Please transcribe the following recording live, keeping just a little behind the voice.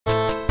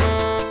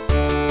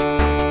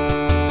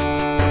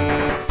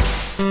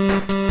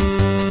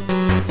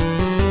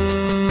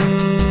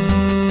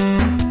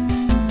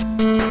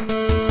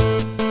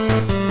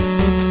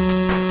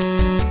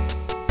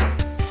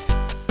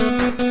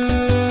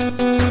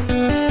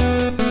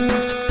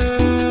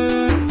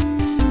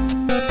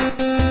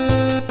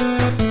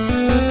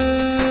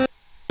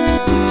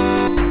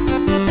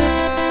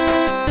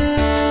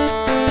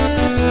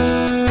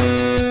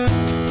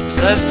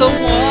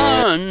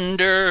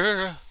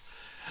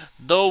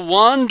The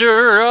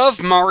wonder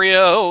of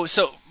Mario.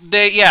 So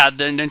yeah,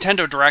 the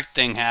Nintendo Direct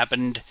thing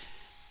happened.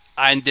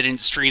 I didn't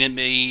stream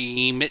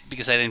it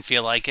because I didn't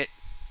feel like it.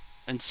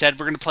 Instead,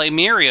 we're gonna play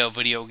Mario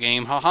video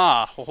game.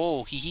 Haha, ho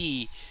ho, hee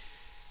hee.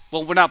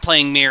 Well, we're not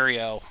playing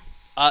Mario.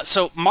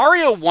 So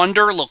Mario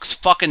Wonder looks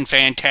fucking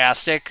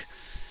fantastic.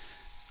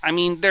 I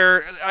mean,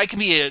 I can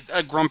be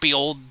a grumpy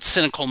old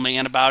cynical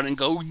man about it and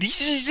go,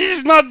 this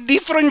is not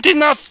different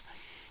enough.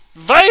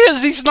 Why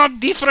is this not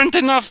different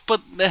enough?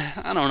 But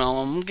I don't know.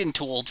 I'm getting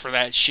too old for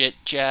that shit,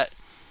 chat.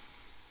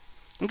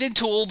 I'm getting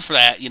too old for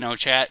that, you know,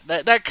 chat.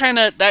 That kind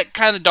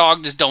of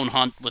dog just don't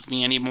hunt with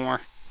me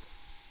anymore.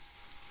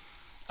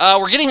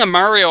 We're getting a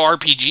Mario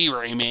RPG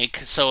remake,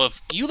 so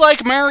if you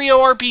like Mario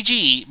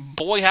RPG,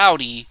 boy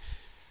howdy,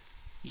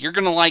 you're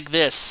gonna like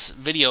this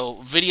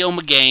video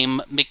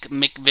game.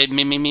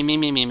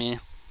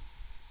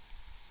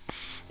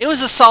 It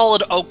was a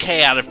solid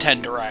okay out of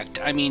 10 Direct.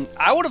 I mean,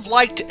 I would have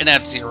liked an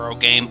F-Zero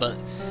game, but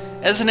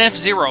as an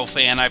F-Zero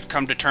fan, I've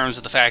come to terms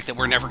with the fact that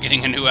we're never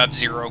getting a new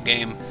F-Zero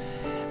game.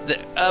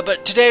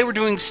 But today we're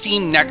doing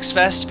Steam Next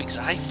Fest because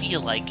I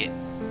feel like it.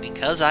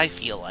 Because I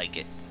feel like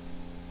it.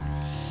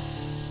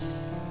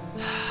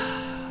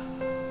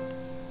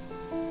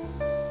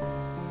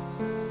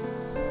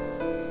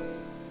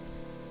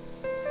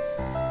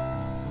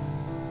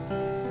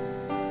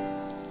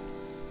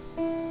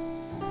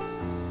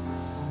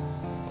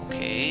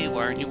 Okay,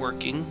 why aren't you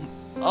working?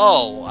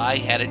 Oh, I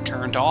had it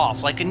turned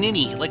off. Like a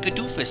ninny, like a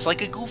doofus,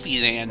 like a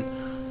goofy man.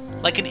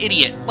 Like an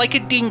idiot, like a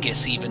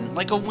dingus even,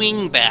 like a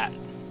wingbat.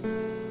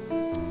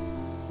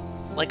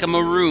 Like a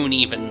maroon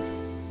even.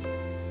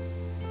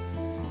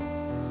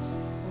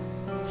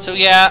 So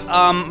yeah,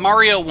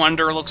 Mario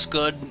Wonder looks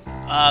good.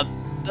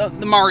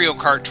 The Mario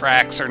Kart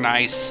tracks are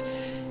nice.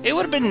 It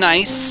would have been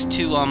nice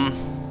to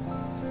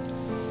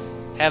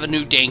have a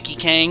new Donkey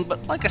Kong,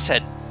 but like I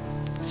said,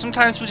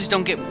 sometimes we just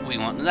don't get what we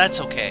want, and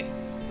that's okay.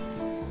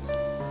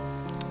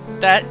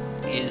 That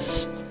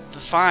is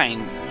fine.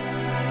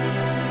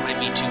 My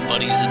V2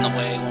 buddy's in the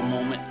way. One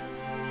moment.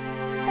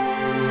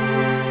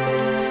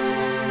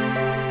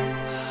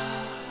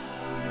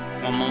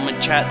 One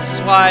moment, chat. This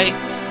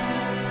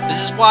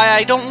is why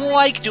I don't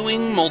like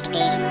doing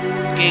multiple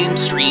game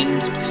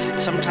streams, because it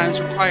sometimes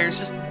requires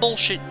this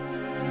bullshit,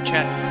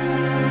 chat.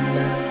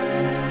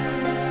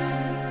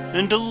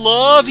 And to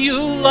love you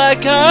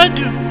like I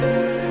do.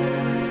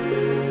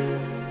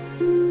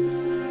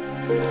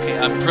 Okay,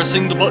 I'm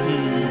pressing the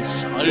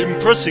buttons. I'm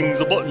pressing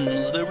the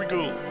buttons. There we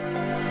go.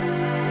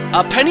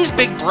 Penny's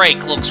Big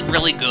Break looks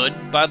really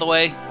good, by the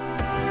way.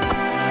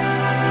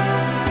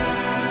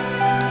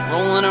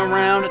 Rolling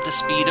around at the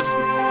speed of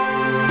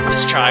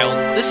this child.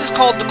 This is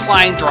called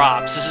Decline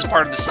Drops. This is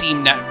part of the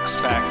Steam Next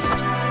Fest.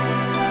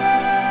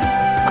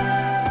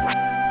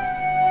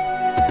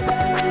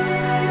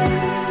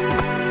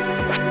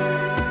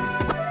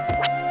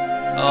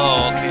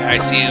 Oh, okay, I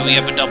see. We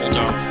have a double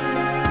jump.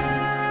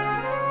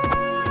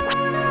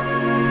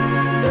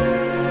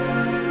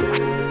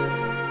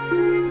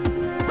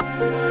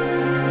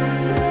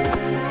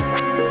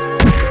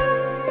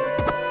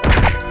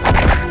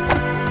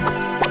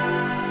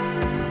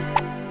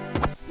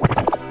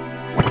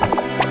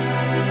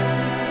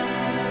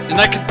 And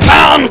I can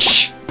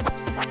punch!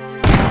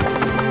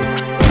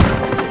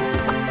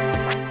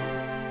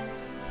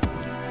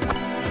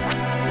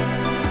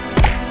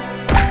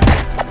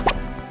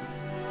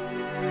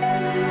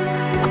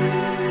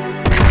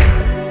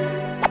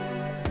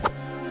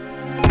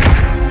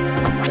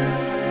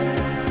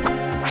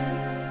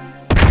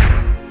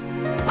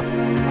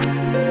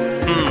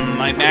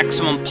 My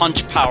maximum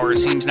punch power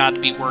seems not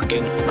to be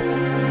working.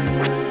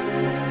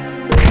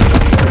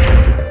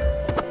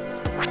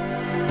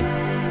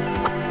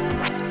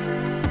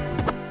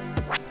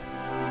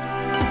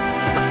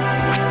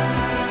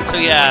 So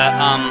yeah,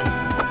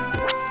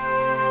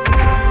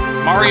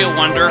 Mario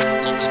Wonder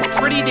looks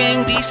pretty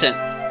dang decent.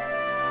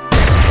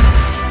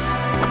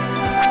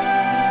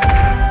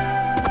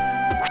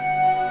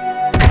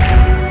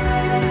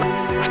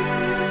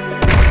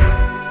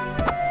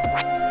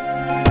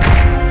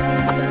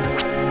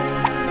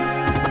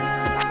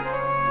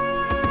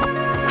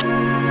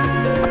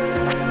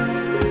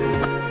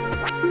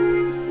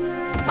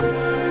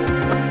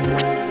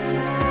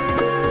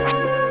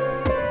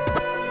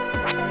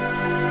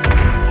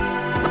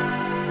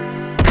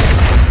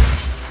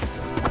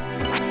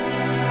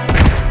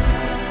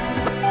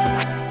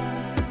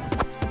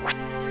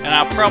 And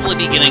I'll probably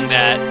be getting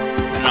that,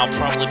 and I'll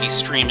probably be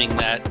streaming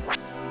that.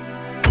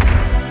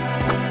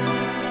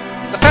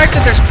 The fact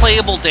that there's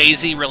playable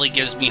Daisy really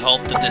gives me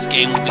hope that this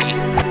game will be,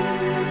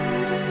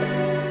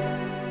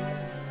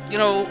 you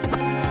know,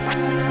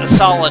 a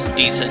solid,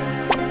 decent.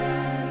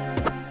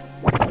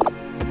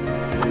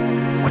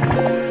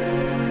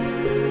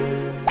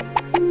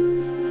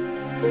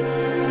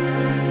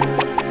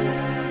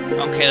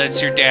 Okay,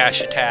 that's your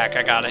dash attack,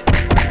 I got it.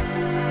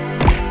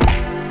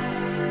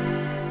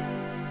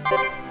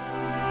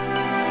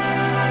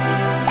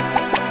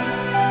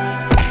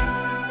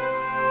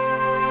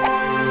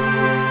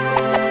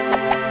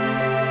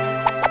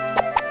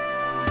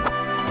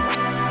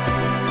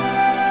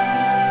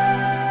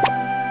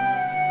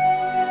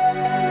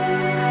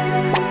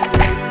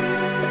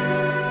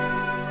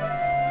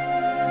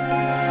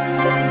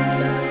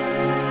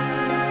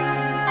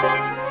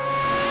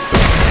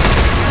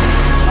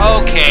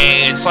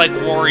 Okay, it's like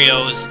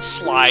Wario's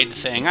slide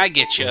thing. I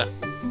get you.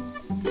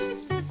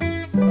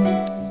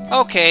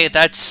 Okay,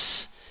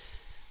 that's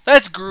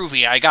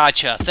groovy. I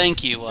gotcha.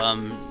 Thank you,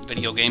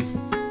 video game.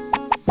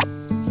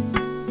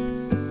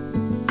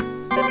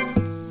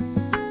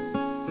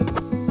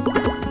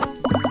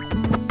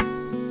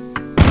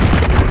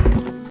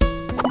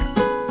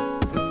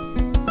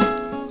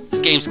 This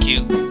game's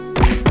cute.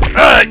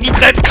 Eat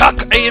that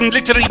cock! I am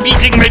literally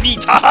beating my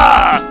meat!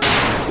 Haha!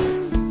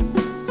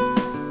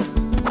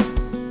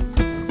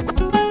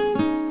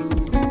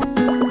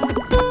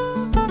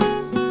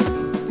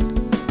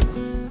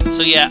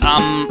 So yeah,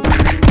 I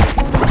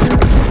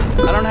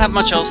don't have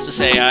much else to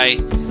say. I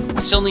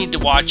still need to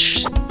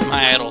watch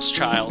My Idol's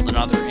Child and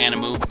other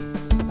anime.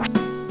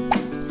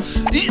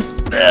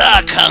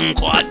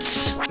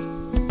 Kumquats!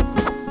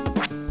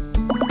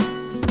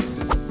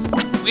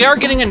 We are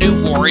getting a new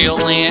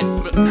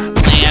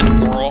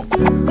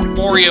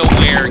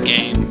WarioWare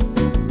game.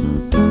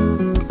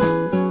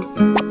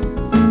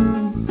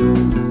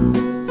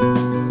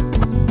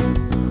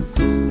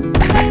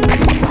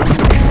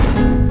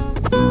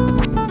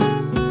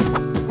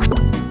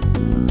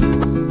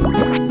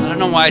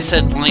 Why I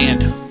said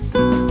land.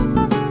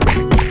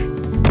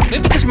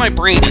 Maybe because my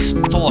brain is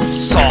full of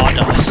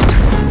sawdust.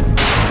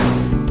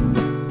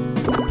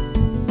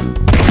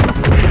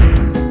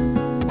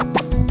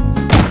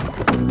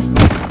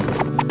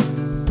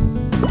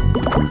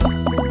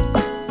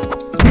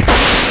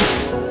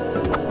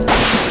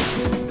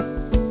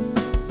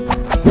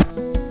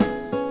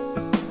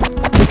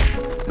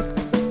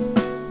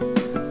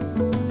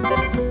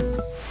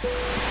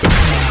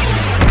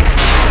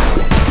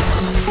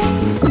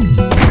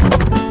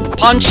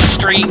 Punch,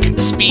 streak,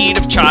 speed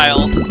of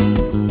child.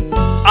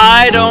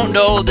 I don't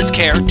know this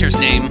character's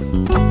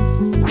name.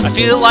 I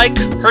feel like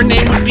her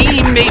name would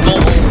be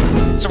Mabel,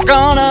 so we're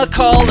gonna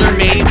call her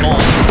Mabel.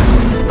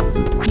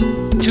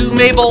 To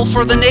Mabel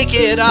for the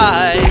naked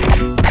eye.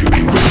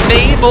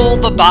 Mabel,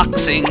 the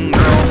boxing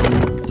girl.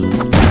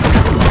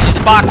 She's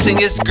the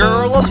boxingest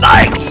girl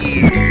alive.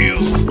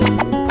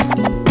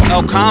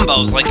 Oh,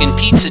 combos like in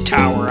Pizza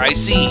Tower, I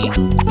see.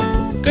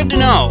 Good to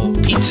know.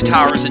 Pizza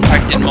Tower's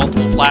infected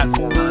multiple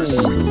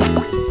platformers.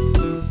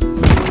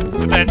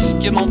 That's,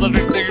 you know, the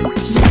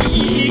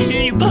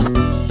speed. The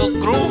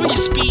groovy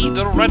speed.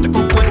 The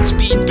radical quick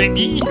speed,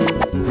 baby.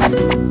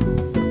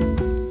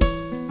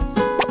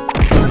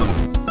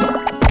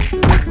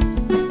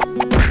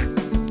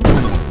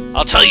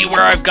 I'll tell you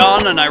where I've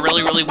gone and I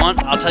really, really want.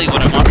 I'll tell you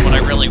what I want, what I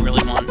really,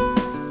 really want.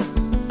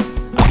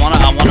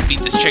 I wanna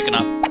beat this chicken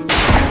up.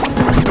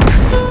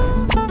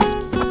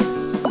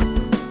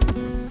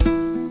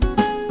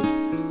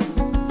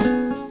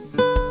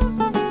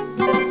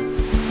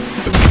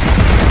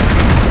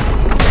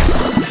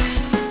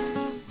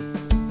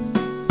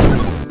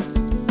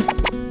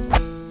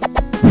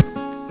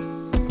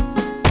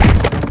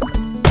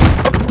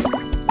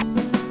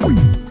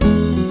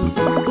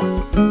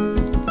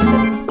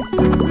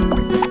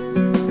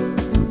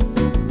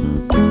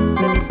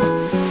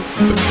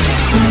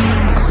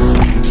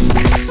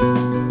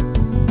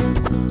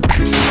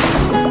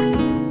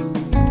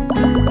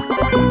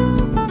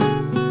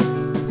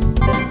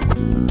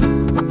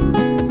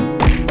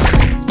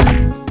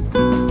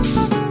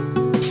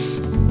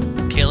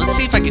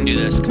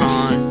 Come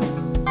on.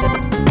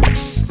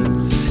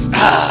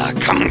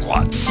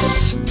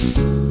 Kumquats.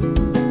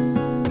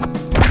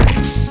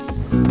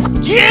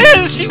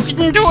 Yes, you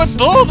can do it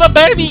through the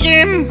baby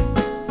game.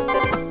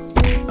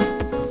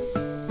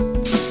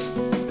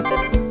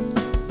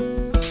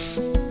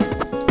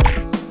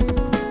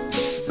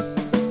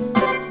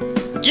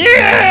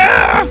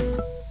 Yeah.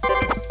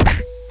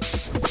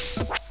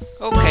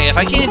 Okay, if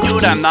I can't do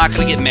it, I'm not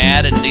gonna get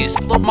mad, and these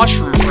little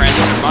mushroom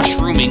friends are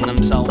mushrooming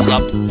themselves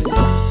up.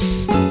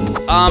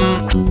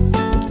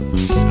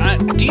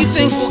 Do you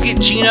think we'll get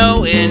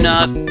Gino in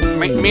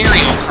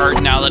Mario Kart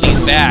now that he's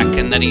back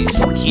and that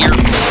he's here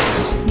for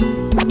us?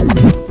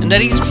 And that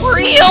he's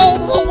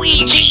real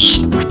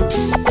Luigi?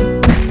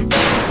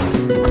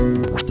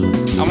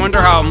 I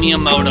wonder how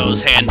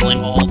Miyamoto's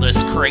handling all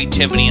this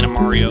creativity in a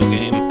Mario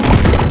game.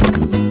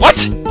 What?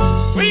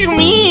 What do you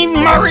mean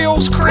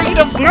Mario's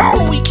creative?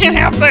 No, we can't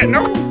have that,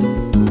 no!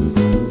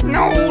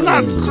 No,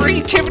 not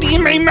creativity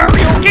in my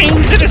Mario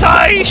games. It is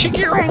I,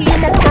 Shigeru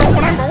Miyamoto,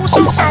 and I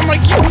also sound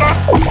like Yoda.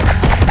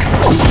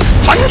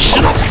 Punch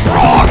the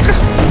frog!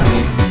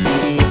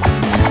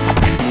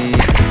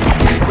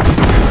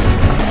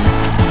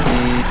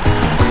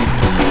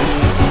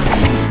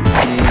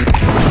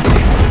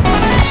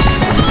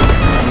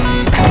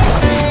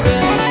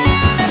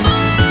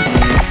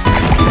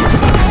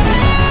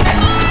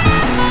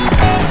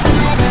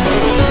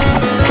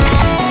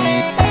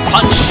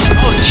 Punch!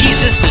 Oh,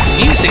 Jesus, this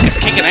music is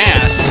kicking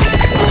ass.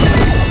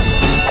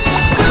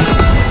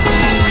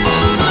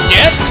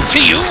 Death to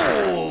you,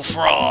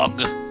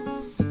 frog!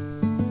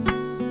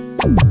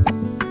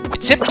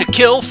 It's hip to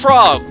kill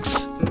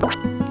frogs!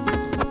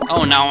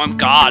 Oh, now I'm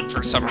God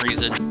for some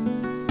reason.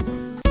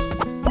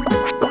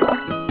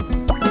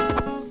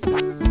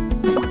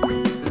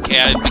 Okay,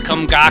 I've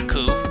become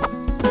Gaku.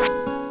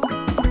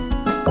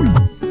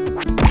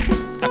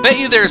 bet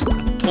you there's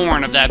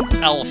porn of that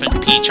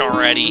elephant Peach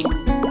already.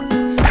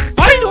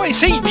 Why do I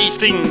say these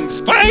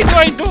things? Why do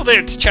I do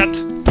that, chat?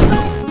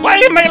 Why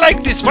am I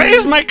like this? Why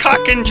is my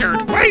cock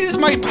injured? Why is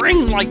my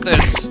brain like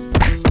this?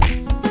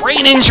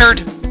 Brain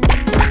injured!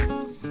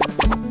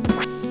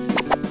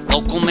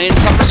 Local man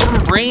suffers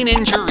from brain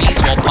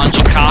injuries while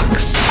punching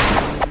cocks.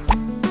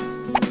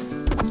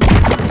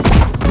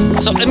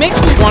 So it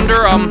makes me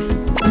wonder,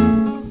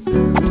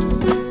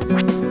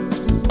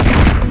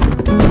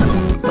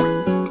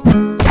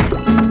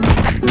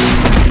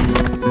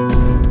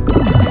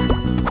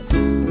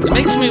 it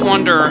makes me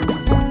wonder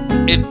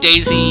if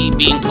Daisy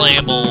being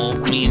playable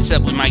means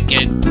that we might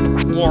get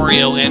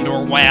Wario and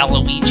or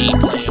Waluigi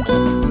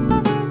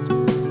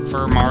playable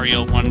for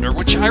Mario Wonder,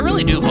 which I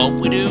really do hope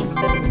we do.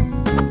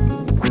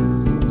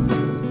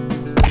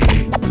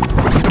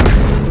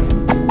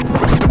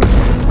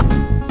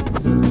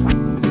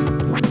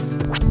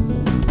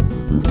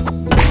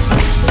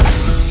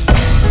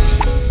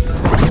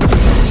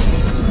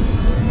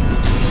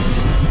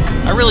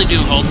 I really do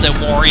hope that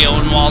Wario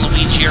and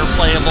Waluigi are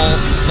playable,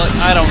 but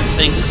I don't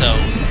think so.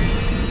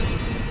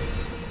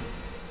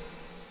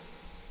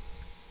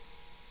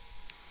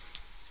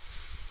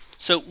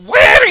 So,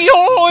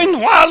 Wario and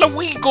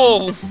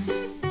Waluigi!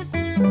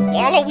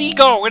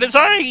 Waluigi, it is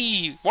I!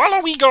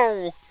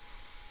 Waluigi!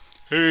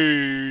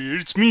 Hey,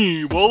 it's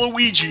me,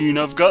 Waluigi, and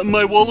I've got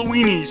my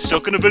Waluini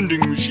stuck in a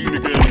vending machine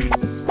again.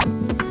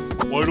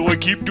 Why do I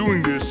keep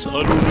doing this?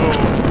 I don't know.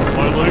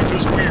 My life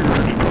is weird.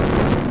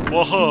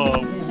 Waha,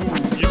 woohoo,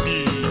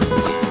 yippee.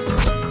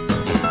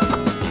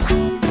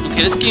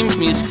 okay, this game's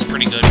music's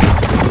pretty good.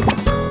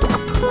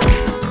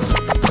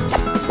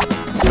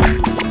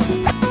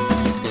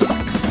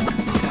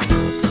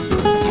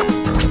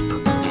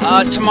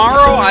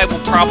 Tomorrow I will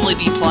probably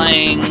be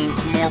playing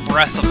more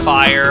Breath of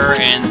Fire,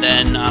 and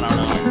then, I don't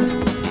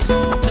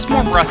know. Just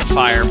more Breath of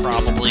Fire,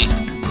 probably.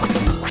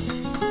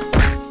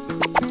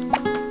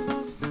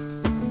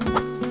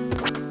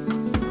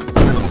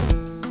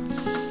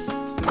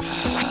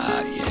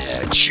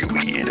 Yeah,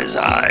 Chewie, it is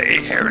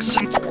I,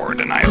 Harrison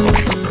Ford, and I'm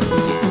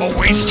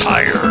always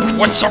tired.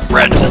 What's a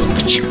Red Hulk,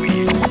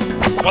 Chewie?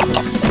 What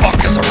the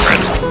fuck is a Red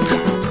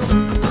Hulk?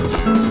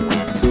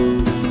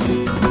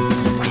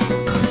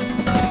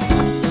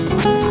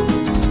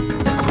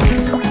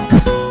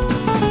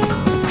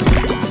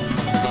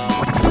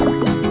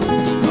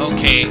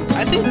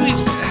 I think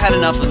we've had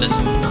enough of this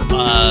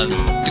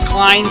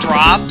Decline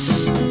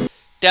Drops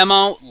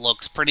demo.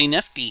 Looks pretty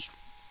nifty.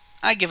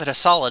 I give it a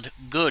solid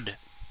good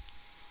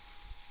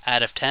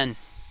out of 10.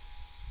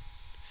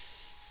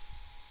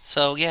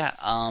 So yeah,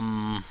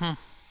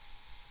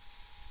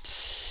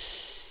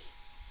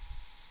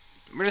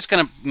 we're just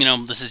gonna, you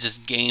know, this is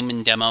just game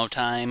and demo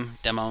time,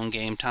 demo and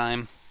game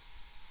time.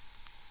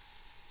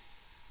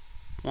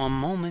 One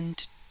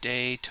moment,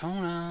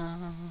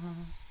 Daytona.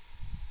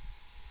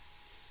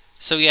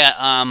 So yeah,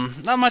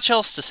 not much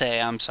else to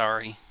say, I'm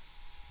sorry.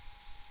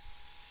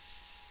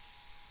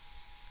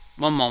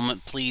 One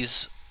moment,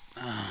 please.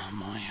 Oh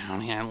my,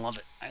 honey, I love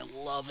it. I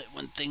love it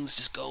when things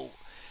just go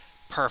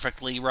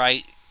perfectly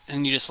right.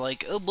 And you're just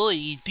like, oh boy,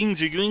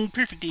 things are going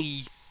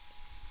perfectly.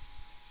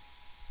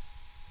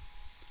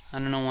 I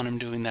don't know what I'm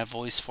doing that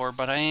voice for,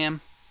 but I am.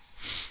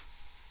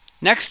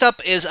 Next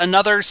up is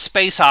another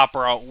space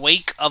opera,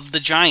 Wake of the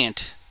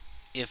Giant.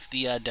 If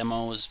the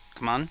demo is...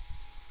 Come on.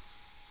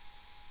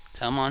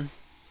 Come on.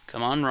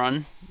 Come on,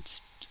 run.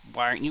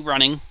 Why aren't you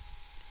running?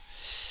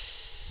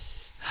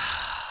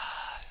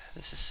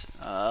 This is...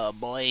 Oh,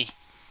 boy.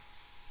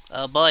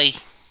 Oh, boy.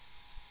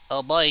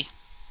 Oh, boy.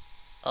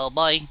 Oh,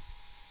 boy.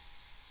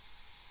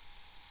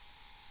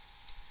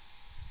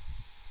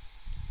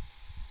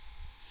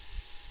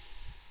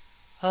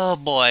 Oh,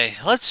 boy.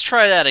 Let's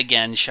try that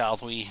again, shall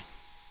we?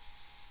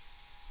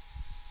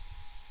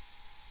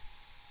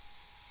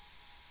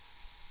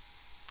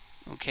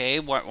 Okay,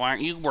 why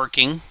aren't you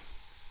working?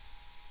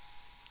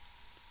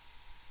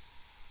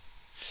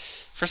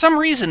 For some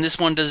reason, this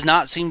one does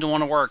not seem to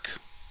want to work.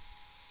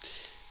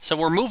 So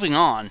we're moving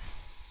on.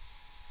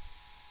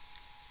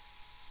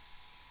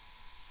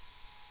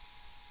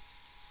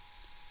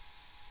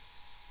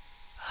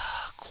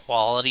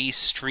 Quality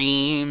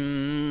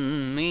streaming.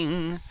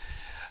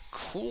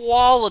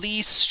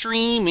 Quality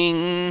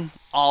streaming.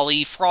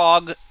 Ollie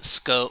Frog.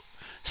 Scode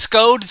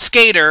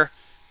Skater.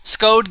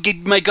 Scode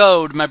gig my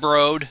goad, my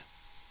broad.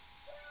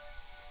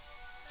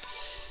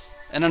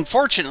 And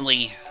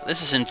unfortunately,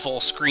 this is in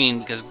full screen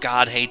because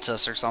God hates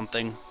us or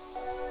something.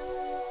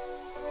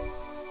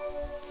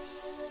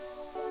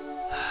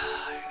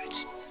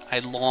 I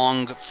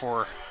long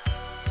for...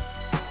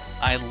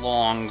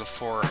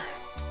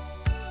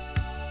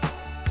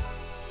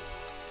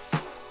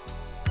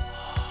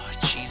 Oh,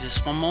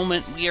 Jesus, one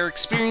moment. We are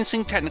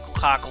experiencing technical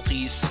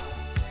difficulties.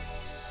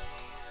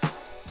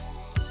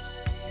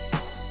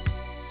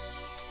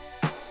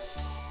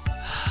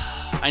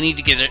 I need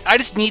to get it. I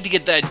just need to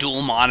get that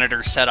dual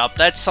monitor set up.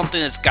 That's something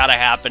that's got to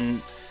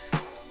happen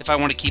if I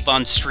want to keep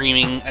on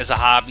streaming as a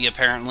hobby,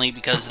 apparently,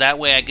 because that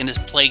way I can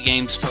just play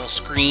games full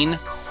screen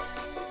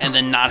and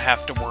then not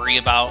have to worry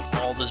about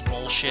all this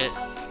bullshit,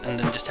 and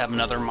then just have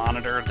another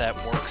monitor that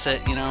works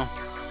it, you know?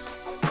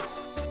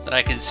 That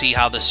I can see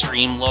how the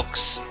stream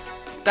looks.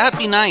 That'd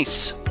be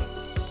nice.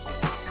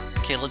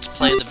 Okay, let's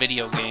play the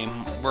video game.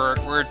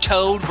 We're a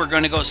Toad, we're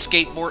gonna go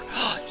skateboard.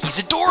 He's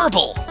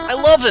adorable! I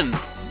love him!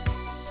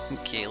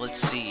 Okay, let's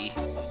see.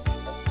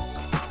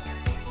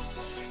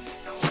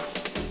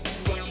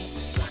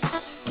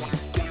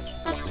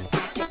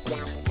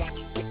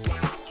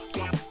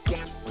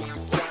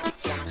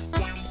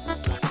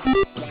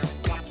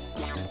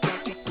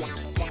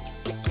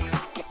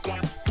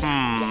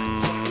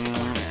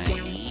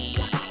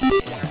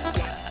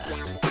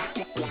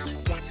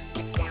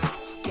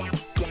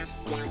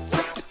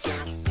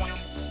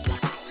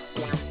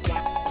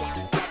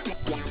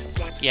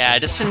 Yeah,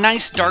 just a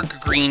nice dark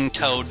green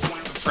Toad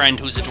friend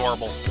who's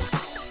adorable.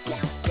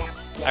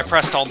 I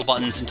pressed all the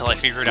buttons until I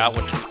figured out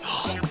what to do.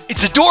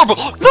 It's adorable!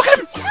 Look at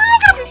him!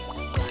 Look at him!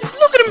 Just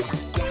look at him!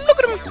 Look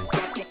at him!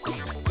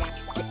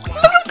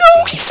 Look at him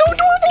go! He's so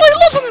adorable! I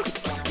love him!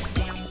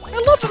 I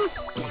love him!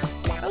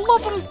 I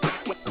love him!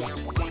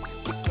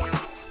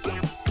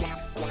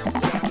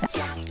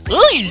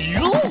 Hi!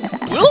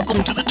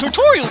 Welcome to the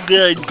tutorial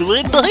guide.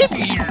 Glad to have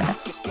you here.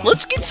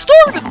 Let's get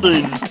started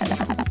then.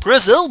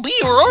 Press LB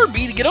or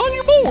RB to get on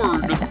your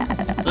board.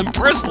 Then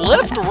press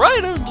left or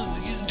right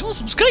to do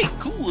some skate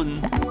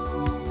cooling.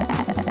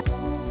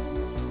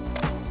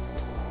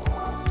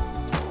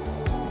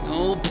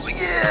 Oh,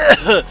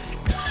 yeah!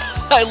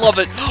 I love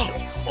it.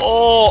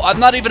 Oh, I'm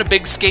not even a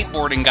big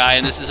skateboarding guy,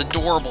 and this is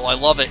adorable. I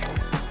love it.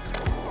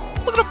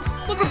 Look at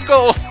him! Look at him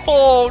go!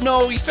 Oh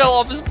no, he fell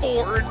off his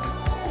board.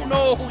 Oh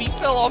no, he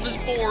fell off his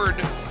board.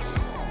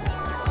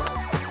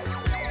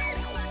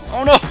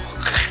 Oh no!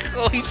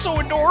 Oh, he's so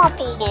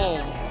adorable,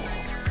 though.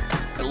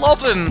 I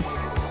love him.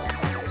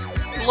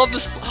 I love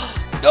this.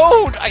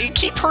 No, I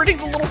keep hurting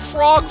the little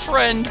frog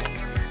friend.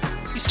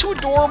 He's too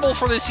adorable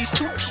for this.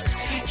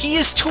 He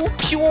is too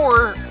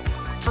pure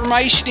for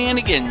my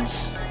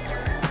shenanigans.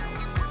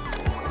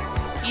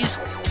 He's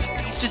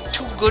just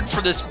too good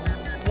for this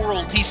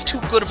world. He's too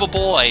good of a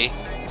boy.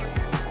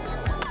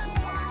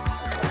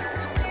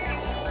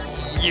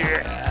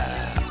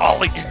 Yeah,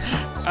 Ollie.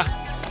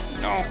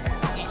 No,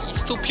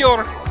 he's too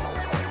pure.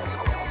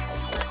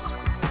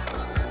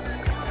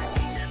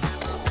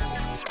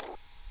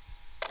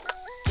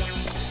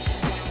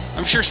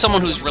 I'm sure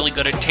someone who's really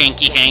good at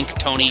Tanky Hank,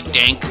 Tony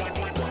Dank.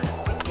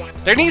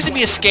 There needs to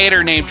be a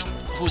skater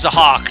who's a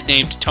hawk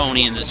named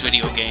Tony in this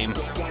video game.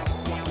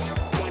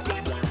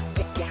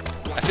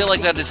 I feel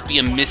like that'd just be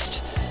a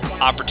missed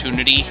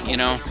opportunity, you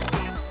know?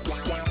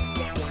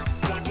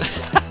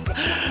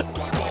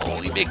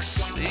 Oh, he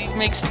makes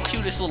the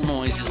cutest little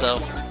noises,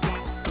 though.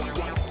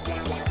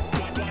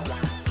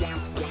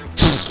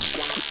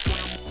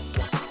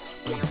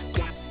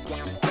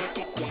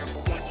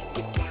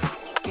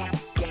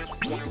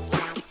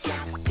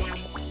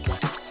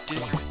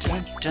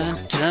 Dun,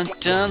 dun,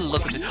 dun.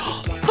 Look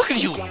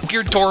at you!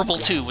 You're adorable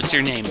too. What's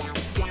your name?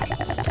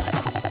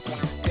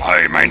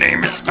 Hi, my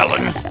name is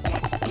Melon.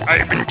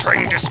 I've been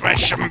trying to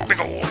smash some big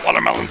old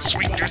watermelon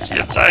sweet juicy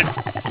insides.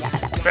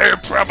 They're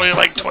probably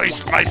like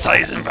twice my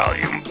size and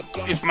volume.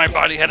 If my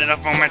body had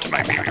enough momentum,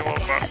 I'd be able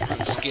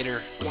to...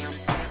 Skater.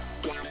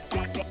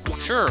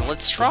 Sure,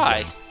 let's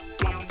try.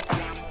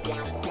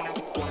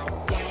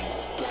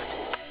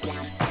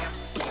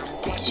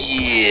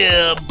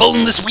 Yeah!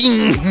 Boneless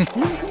wing!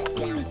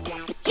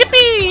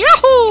 Yippee!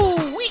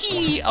 Yahoo!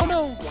 Wee! Oh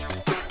no!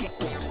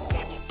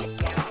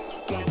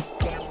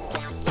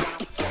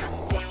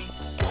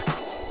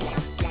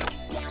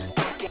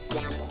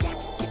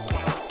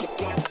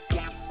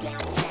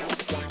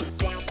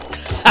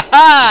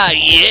 Haha!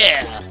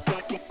 Yeah!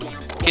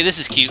 Okay, this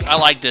is cute. I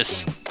like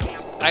this.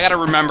 I gotta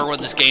remember what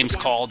this game's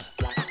called.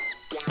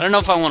 I don't know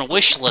if I want to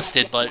wish list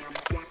it, but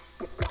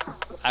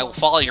I will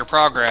follow your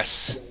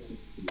progress.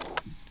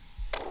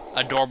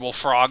 Adorable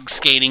frog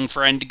skating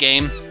friend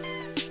game.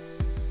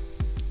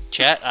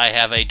 Chat, I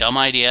have a dumb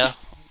idea.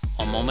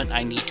 One moment,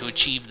 I need to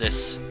achieve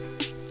this.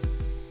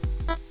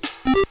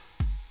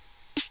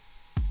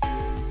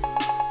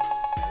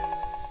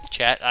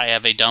 Chat, I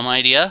have a dumb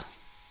idea.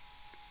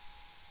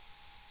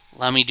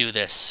 Let me do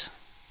this.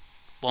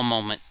 One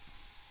moment.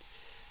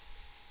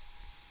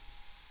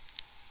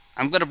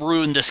 I'm gonna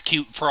ruin this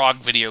cute frog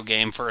video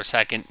game for a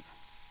second.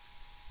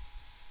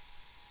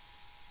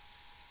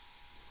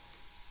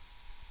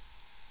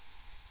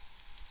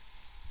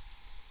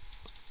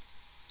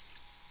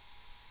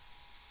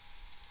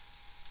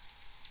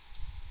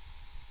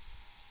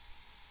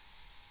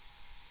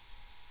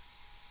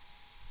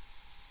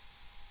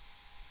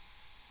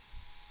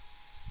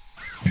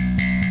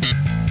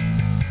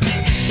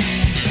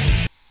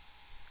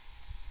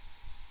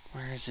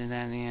 Where is it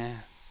at the end?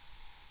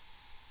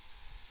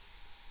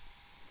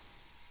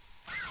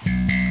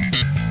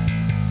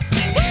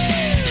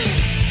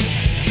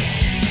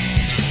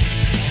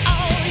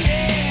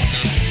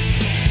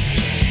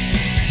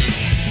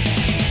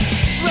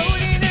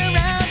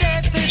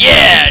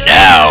 Yeah,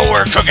 now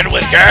we're cooking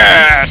with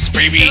gas,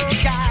 baby.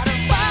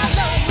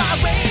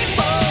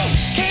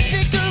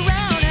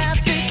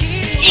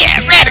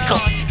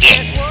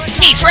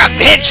 Frog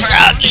the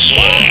Hedgehog,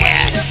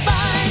 yeah!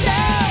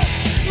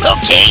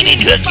 Okay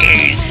then,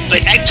 hookers,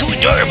 but I'm too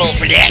adorable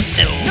for that,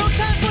 so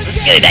let's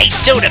get a nice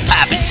soda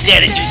pop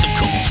instead and do some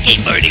cool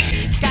skateboarding.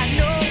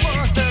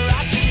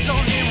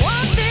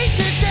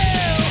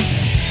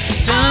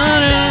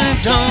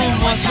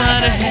 Don't watch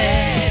out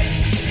ahead.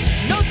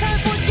 No time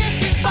for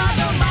guessing,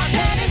 follow my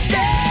plan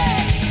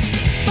instead.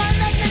 Find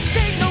that next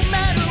day, no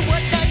matter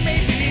what that may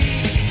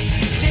be.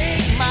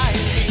 Take my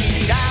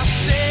lead, I'll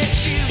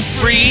set you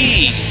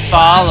Free,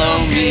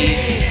 follow me.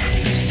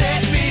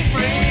 Set me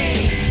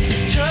free.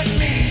 Trust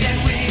me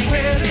and we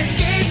will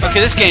escape.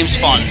 Okay, this game's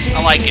fun.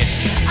 I like it.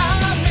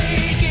 I'll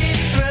make it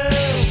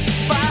through.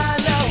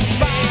 Follow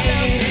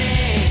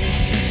me.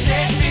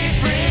 Set me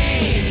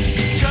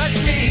free.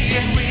 Trust me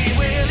and we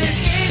will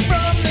escape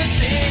from the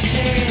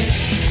city.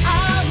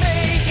 I'll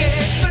make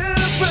it through.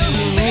 From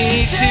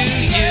me to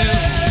you.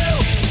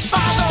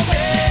 Follow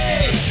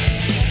me.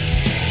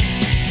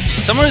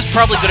 Someone who's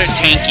probably good at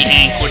Tanky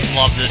Hank would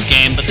love this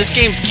game, but this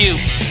game's cute.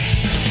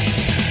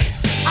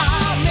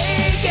 I'll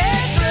make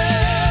it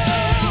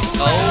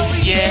through. Oh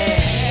yeah.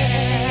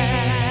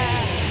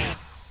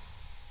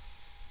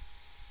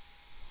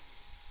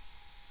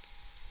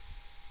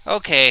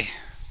 Okay.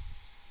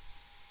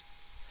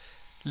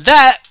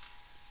 That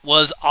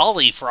was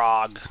Ollie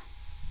Frog.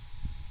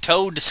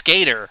 Toad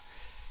Skater.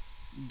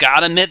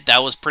 Gotta admit,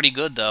 that was pretty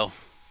good, though.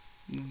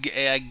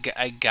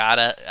 I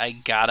gotta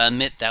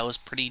admit, that was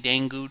pretty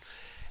dang good.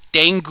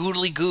 Dang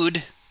goodly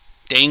good.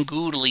 Dang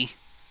goodly.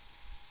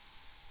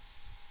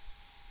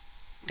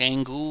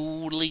 Dang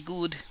goodly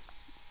good.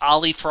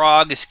 Ollie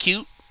Frog is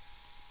cute.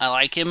 I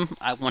like him.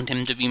 I want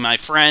him to be my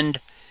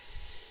friend.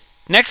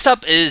 Next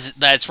up is,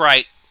 that's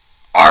right,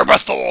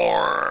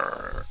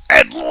 Arbathor!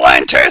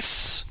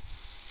 Atlantis!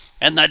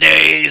 in the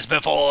days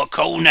before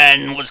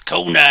Conan was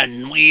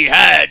Conan, we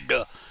had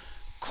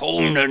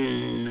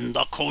Conan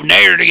the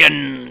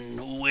Conarian,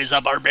 who is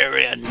a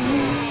barbarian.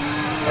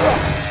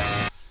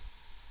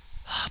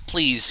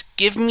 Please,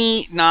 give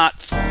me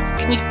not...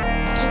 Give me...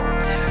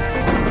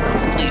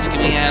 Please, can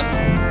we have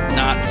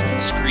not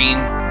full screen?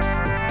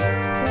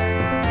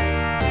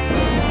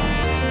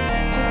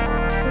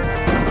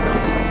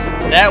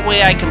 That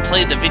way I can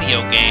play the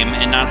video game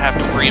and not have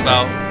to worry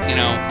about, you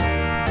know...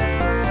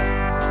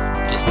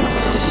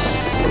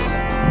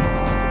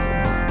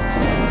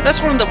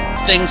 That's one of the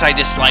things I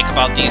dislike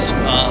about these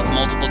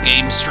multiple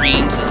game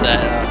streams, is that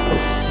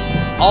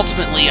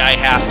ultimately I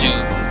have to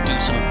do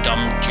some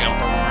dumb jump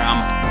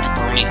around,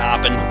 jabroni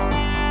hopping.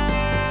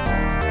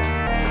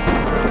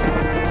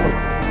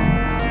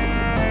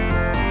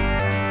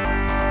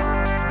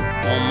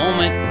 One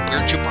moment,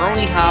 we're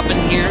jabroni hopping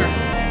here.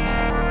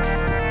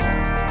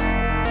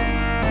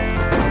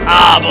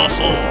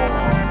 Arbathor!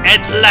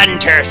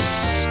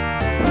 Atlantis!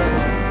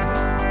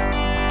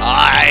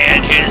 I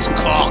and his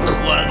cock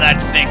were that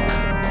thick.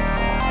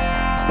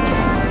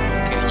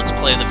 Okay, let's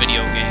play the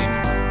video game.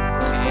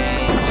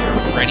 Okay,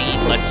 we're ready.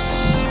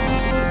 Let's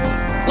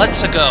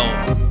go.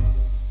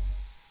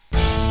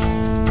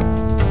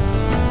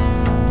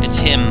 It's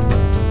him.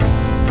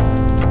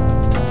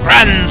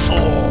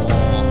 Granthor!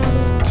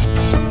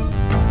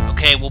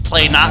 Okay, we'll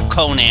play not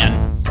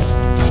Conan.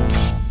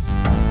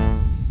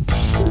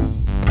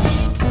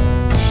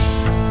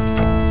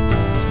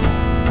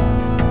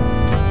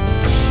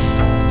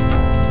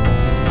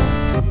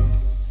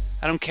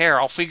 I don't care,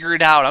 I'll figure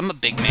it out. I'm a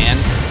big man.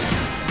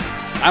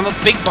 I'm a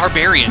big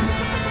barbarian.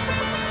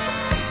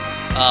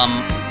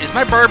 Is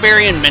my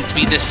barbarian meant to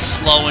be this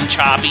slow and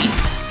choppy?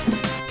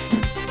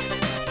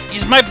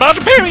 Is my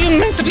barbarian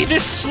meant to be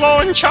this slow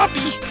and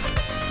choppy?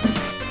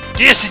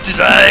 Yes, it is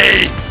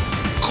I,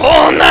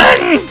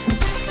 Conan!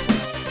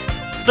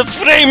 The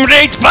frame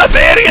rate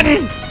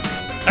barbarian!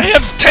 I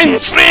have 10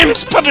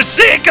 frames per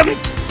second!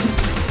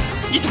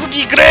 It would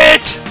be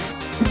great!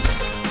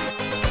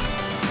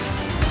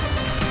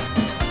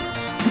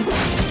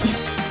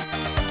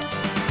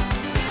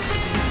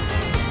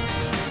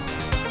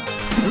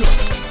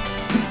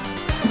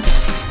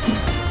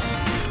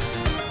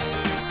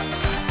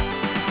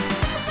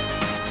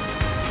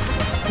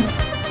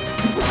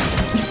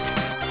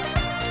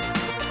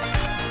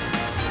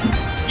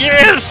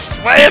 Yes!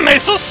 Why am I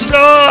so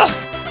slow?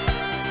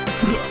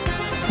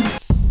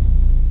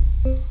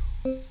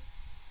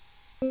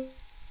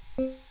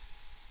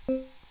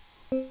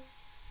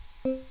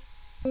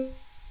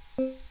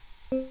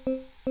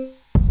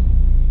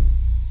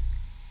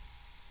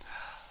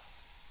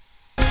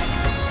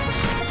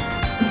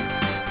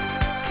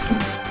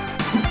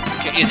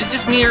 Okay, is it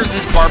just me or is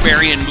this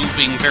barbarian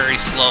moving very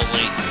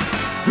slowly?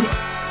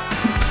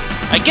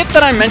 I get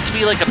that I'm meant to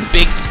be like a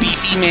big,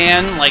 beefy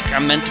man, like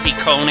I'm meant to be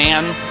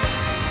Conan.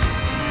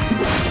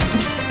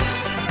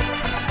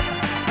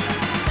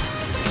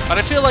 But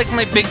I feel like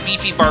my big,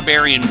 beefy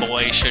barbarian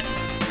boy should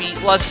be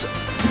less,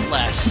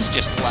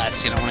 just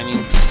less, you know what I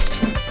mean?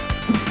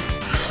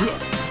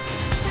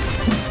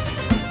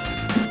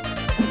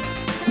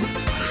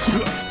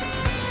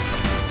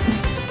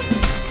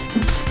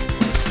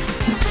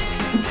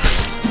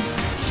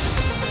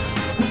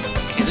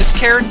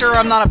 character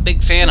I'm not a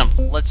big fan of.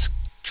 Let's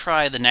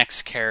try the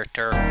next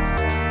character.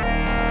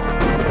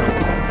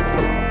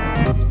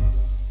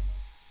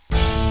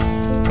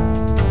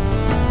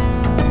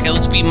 Okay,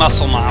 let's be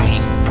Muscle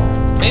Mommy.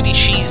 Maybe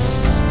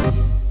she's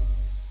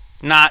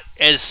not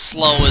as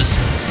slow as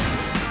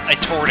a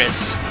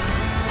tortoise.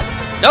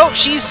 No,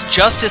 she's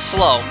just as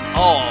slow.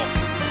 Oh.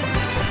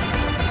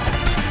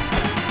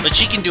 But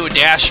she can do a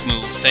dash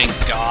move, thank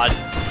God.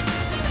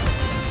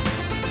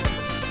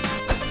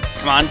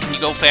 Come on, can you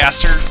go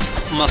faster,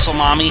 Muscle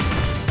Mommy?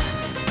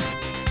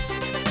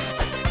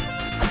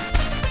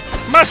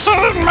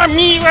 Muscle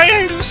Mommy, why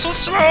are you so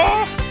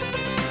slow?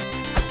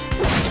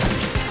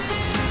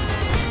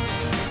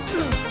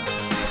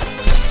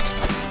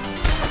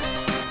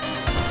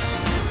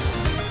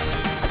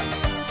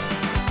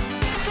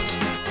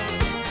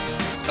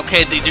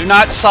 Okay, they do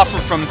not suffer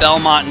from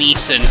Belmont knee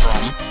syndrome.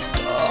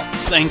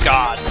 Thank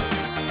God.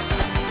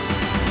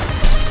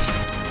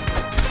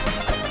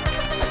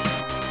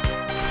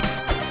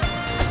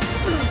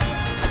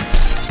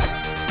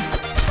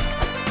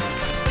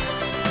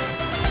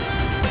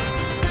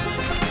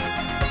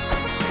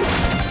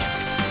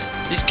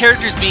 These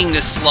characters being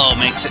this slow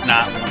makes it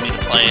not want me to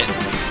play it.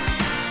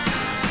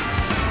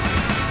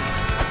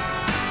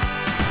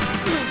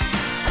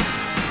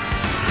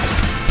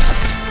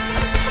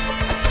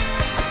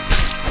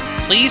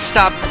 Please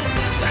stop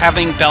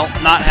having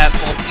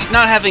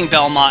not having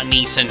Belmont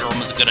knee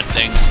syndrome is a good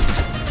thing.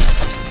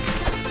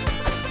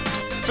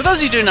 For those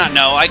of you who do not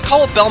know, I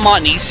call it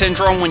Belmont knee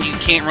syndrome when you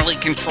can't really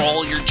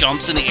control your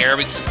jumps in the air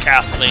because of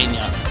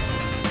Castlevania.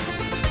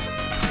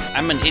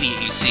 I'm an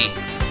idiot, you see.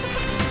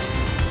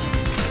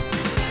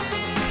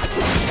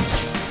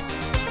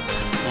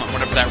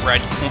 Whatever that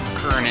red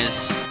current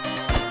is.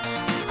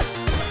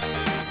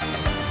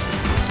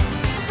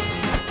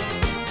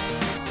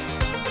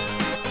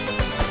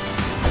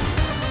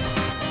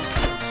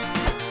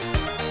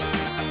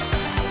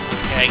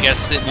 I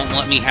guess it won't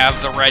let me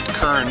have the red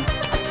kern.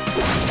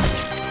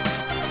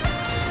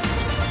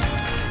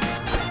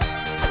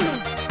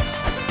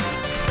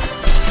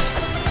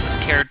 This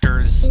character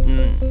is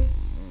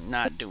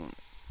not doing...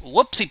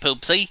 Whoopsie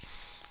poopsie!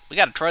 We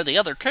gotta try the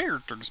other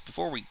characters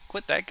before we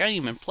quit that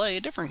game and play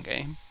a different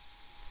game.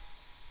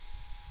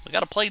 We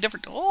gotta play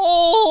different...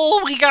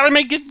 Oh! We gotta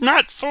make it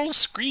not full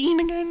screen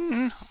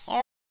again!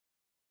 Oh.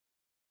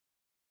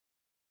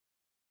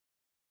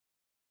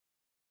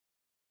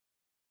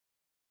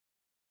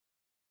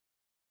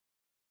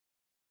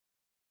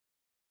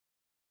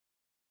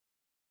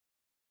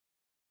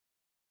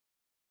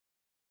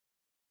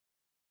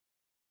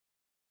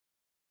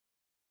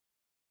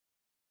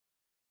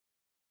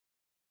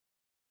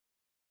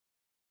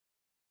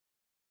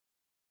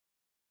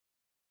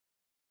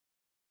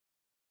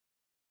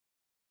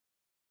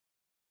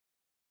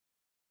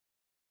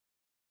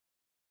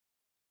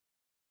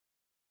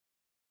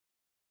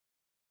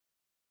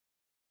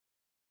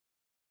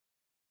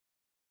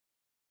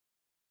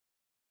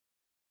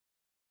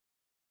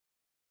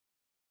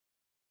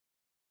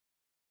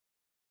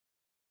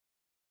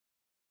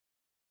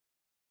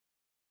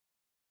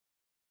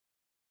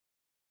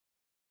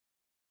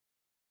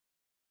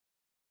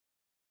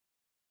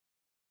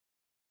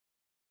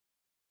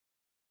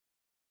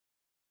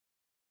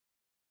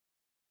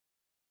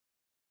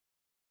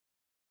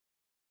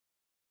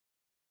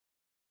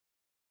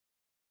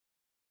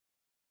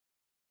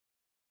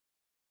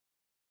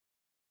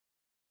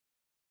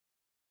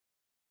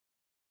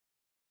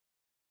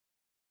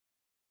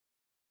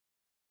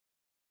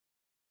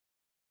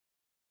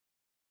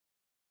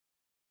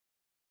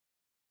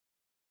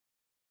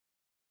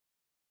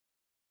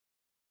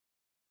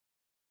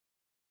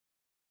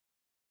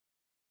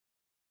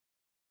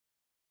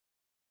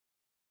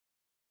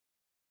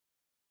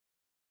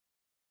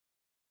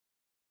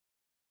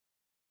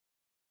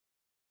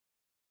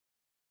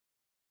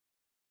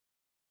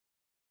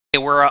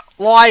 Okay, we're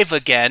live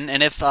again,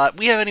 and if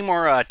we have any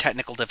more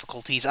technical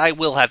difficulties, I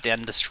will have to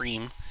end the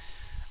stream.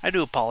 I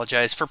do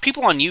apologize. For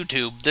people on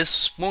YouTube,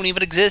 this won't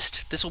even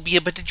exist. This will be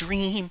a bit of a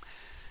dream.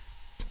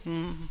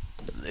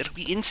 It'll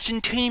be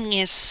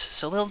instantaneous,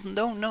 so they'll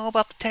don't know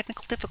about the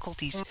technical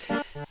difficulties.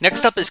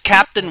 Next up is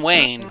Captain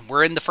Wayne.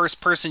 We're in the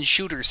first-person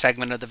shooter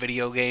segment of the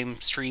video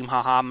game stream,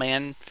 haha,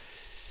 man.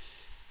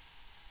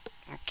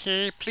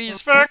 Okay,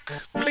 please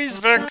work,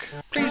 please work,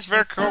 please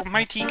work,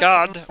 almighty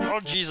God, oh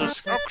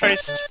Jesus, oh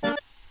Christ. Oh,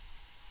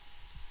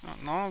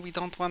 no, we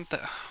don't want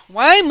that.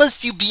 Why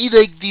must you be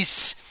like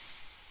this?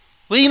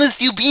 Why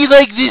must you be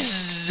like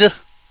this?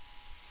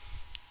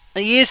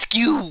 I ask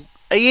you,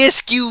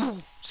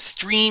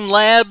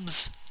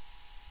 Streamlabs.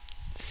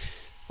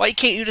 Why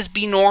can't you just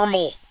be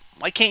normal?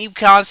 Why can't you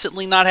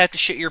constantly not have to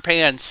shit your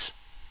pants?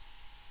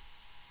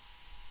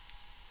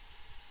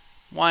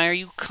 Why are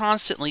you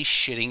constantly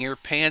shitting your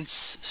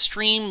pants,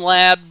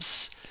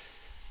 Streamlabs?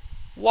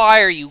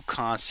 Why are you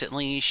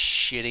constantly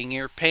shitting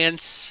your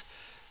pants,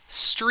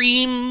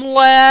 Streamlabs?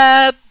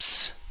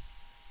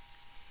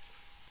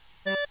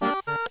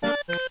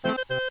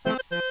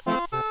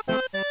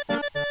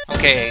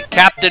 Okay,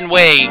 Captain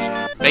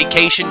Wayne.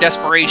 Vacation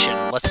Desperation.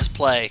 Let's just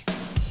play.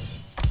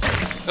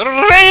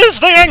 Raise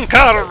the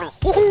anchor!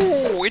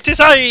 Woohoo! It is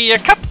I,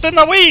 Captain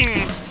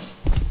Wayne!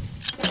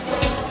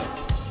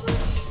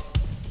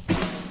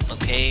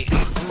 Okay.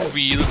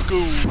 Groovy, let's go.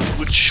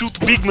 Let's shoot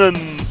big men.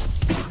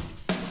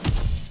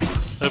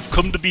 I've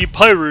come to be a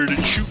pirate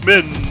and shoot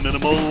men, and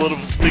I'm all out of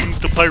things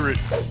to pirate.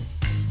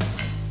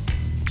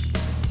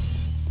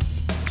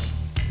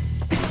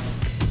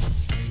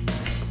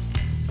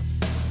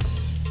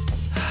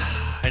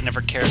 I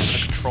never cared for the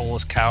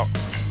controllers count.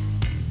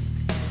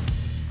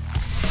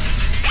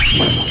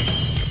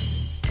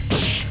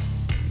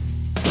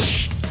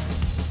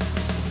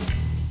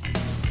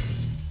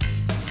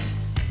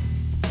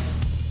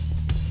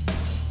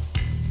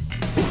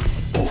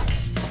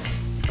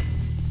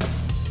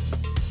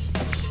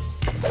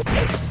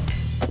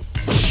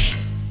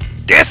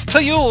 Death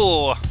to you!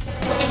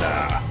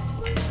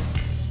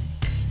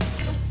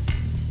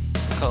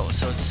 Oh,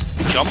 so it's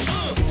jump.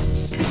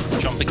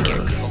 Jump and kick.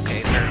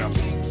 Okay, fair enough.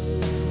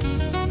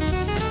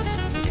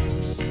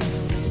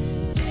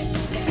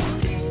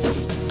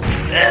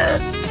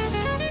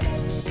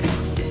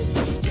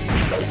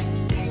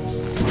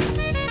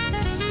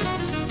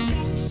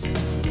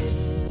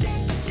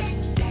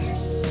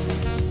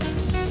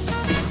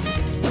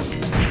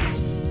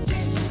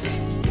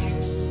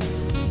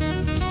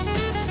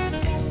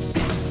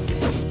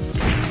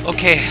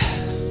 Okay.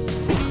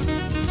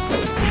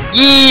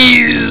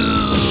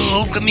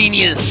 You,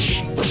 Comenia.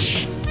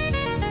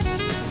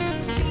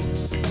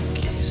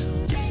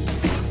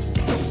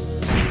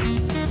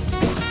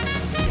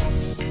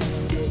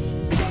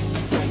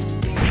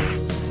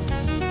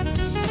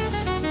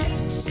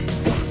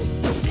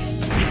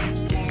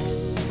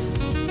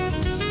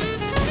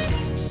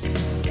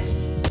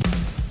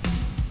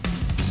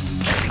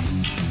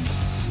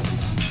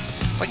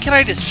 Why can't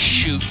I just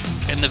shoot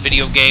in the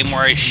video game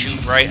where I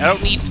shoot right? I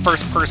don't need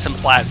first-person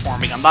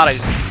platforming. I'm not a...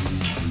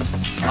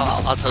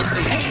 I'll tell you.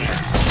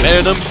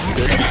 Man, I'm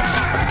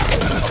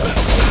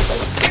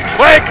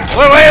Wait!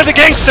 Where are the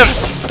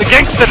gangsters? The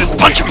gangsters!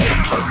 Punch him!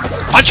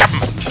 Punch him!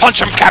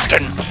 Punch him,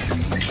 Captain!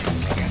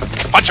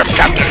 Punch him,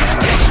 Captain!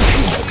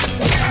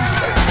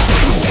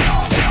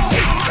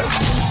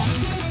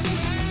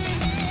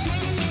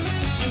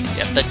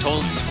 Yep, that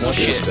total's full of Not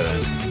this shit.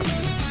 time.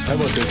 How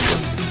about this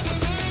one?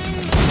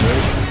 No?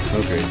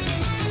 Okay.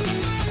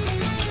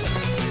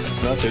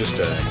 Not this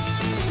time.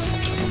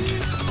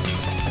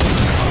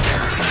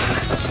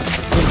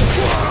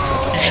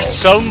 You should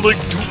sound like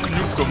Duke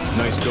Nukem.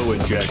 Nice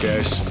going,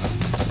 jackass.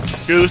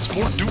 Yeah, that's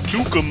more Duke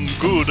Nukem.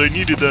 Good, I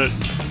needed that.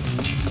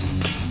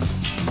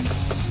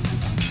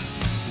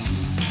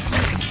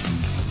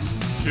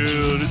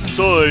 Yeah, this is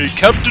I,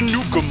 Captain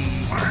Nukem.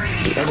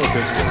 How about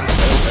this one?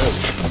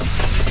 Ouch.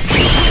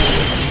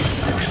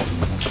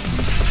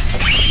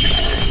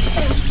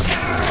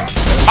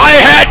 My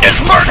hand is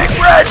burning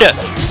red!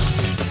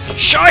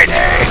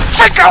 Shining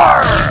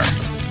figure!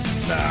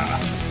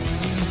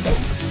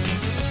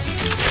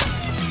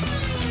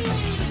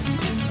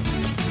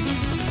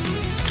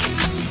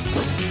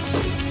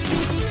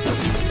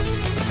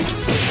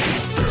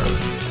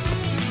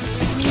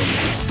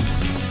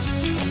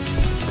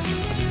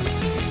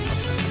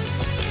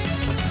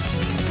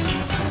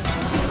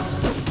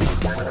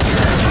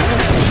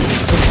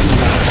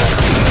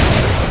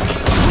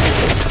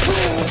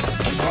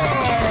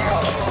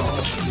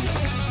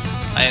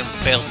 I have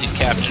failed you,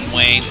 Captain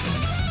Wayne.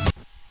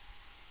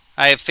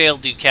 I have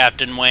failed you,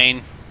 Captain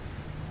Wayne.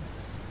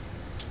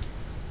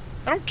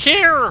 I don't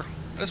care! I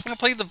just want to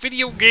play the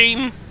video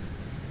game.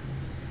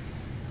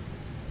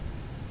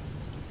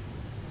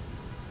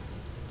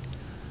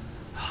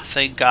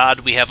 Thank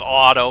God we have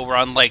auto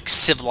run like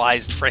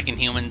civilized freaking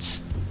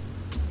humans.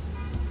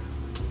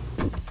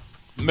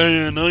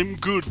 Man, I'm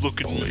good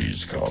looking.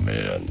 Please come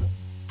in.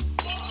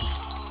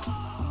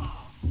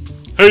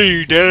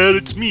 Hey, Dad,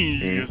 it's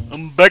me.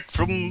 I'm back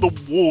from the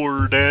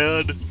war,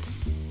 Dad.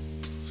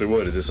 So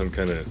what, is this some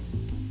kind of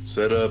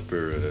setup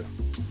or a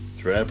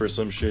trap or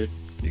some shit?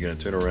 You gonna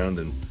turn around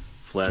and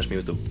flash me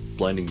with the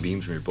blinding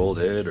beams from your bald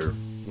head, or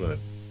what?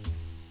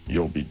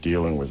 You'll be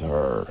dealing with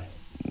her,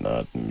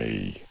 not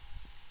me.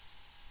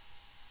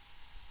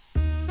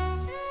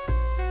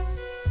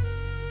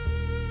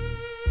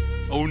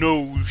 Oh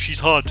no,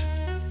 she's hot.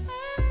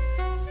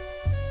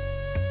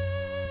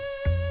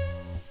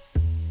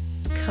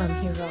 Come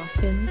here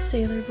often,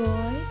 sailor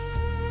boy?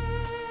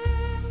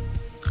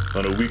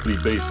 On a weekly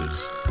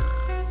basis.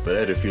 But I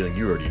had a feeling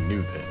you already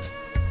knew that.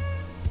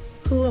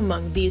 Who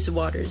among these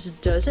waters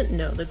doesn't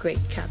know the great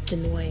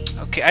Captain Wayne?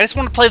 Okay, I just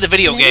want to play the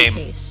video In game.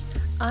 any case,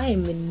 I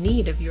am in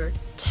need of your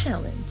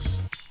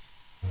talents.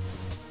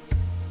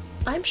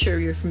 I'm sure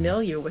you're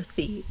familiar with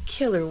the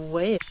killer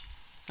whale.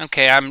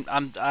 Okay, I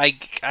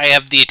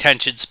have the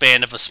attention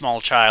span of a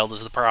small child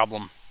is the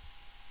problem.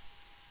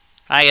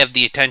 I have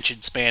the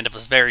attention span of a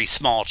very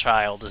small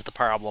child is the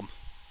problem.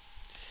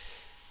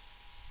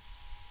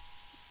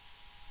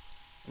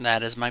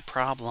 That is my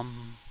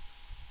problem.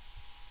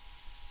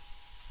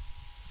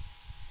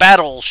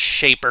 Battle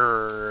Shapers.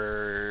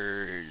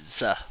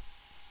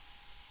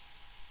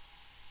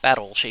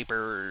 Battle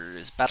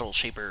Shapers, Battle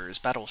Shapers,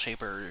 Battle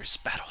Shapers,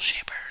 Battle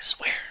Shapers,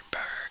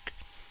 Warenberg.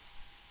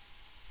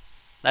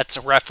 That's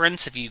a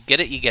reference. If you get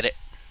it, you get it.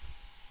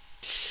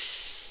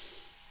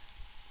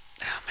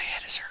 Oh, my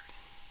head is hurting.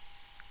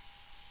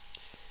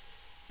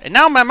 And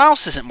now my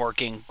mouse isn't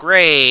working.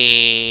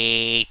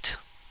 Great.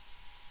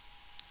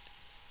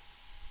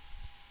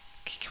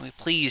 Can we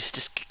please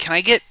just... Can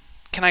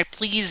I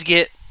please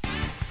get...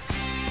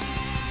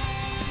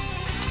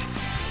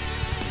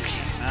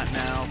 Okay, not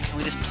now. Can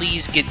we just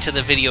please get to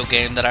the video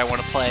game that I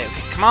want to play?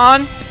 Okay, come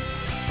on!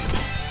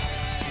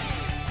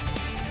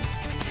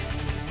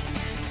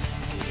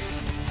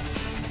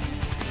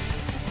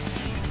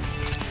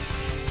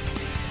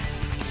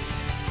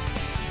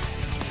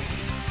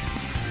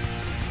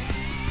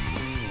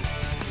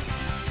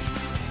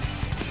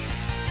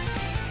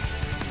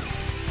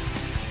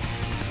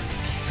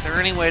 Is there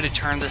any way to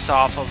turn this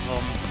off of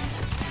them?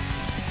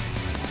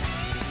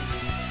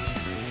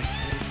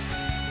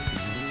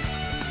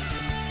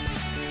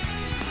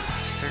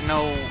 Is there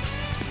no...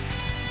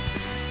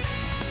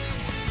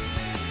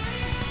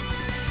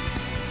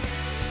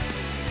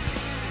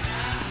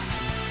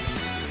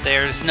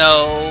 There's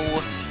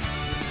no...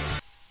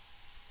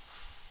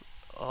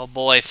 Oh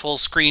boy, full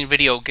screen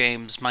video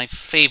games, my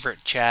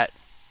favorite, chat.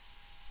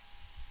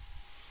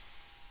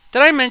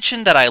 Did I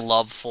mention that I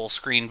love full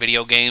screen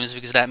video games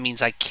because that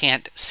means I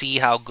can't see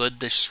how good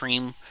the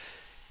stream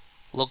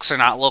looks or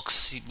not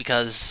looks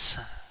because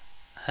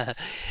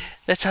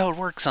that's how it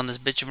works on this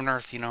bitch of an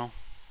earth, you know.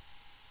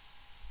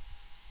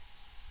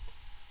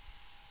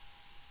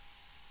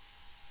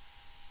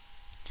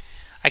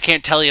 I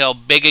can't tell you how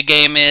big a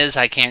game is.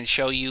 I can't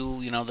show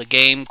you, you know, the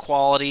game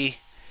quality.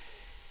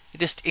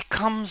 It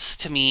comes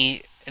to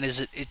me and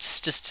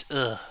it's just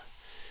ugh.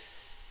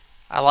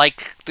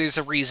 There's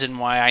a reason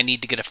why I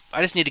need to get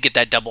I just need to get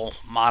that double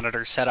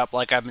monitor set up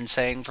like I've been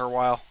saying for a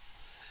while.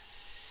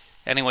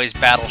 Anyways,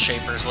 Battle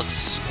Shapers,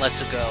 let's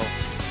go.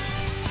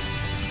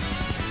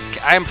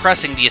 Okay, I am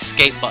pressing the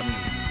escape button.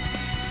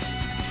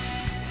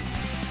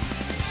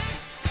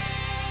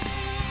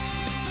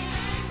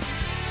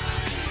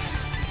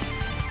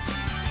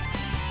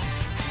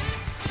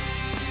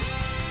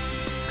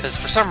 Because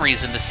for some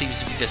reason this seems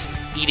to be just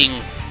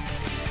eating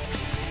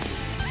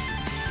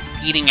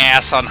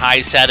ass on high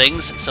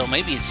settings, so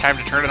maybe it's time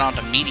to turn it on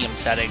to medium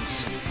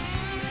settings.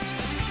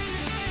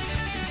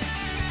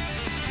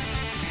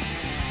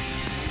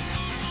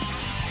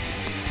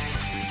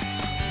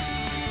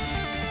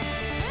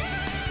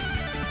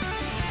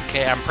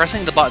 Okay, I'm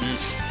pressing the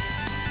buttons.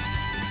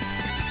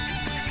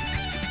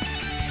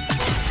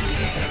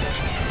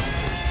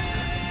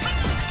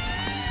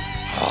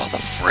 Oh, the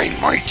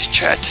frame rate,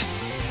 chat.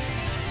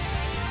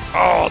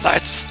 Oh,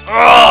 that's...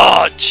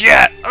 Oh,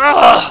 chat.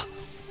 Oh,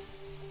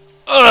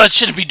 I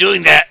shouldn't be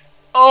doing that.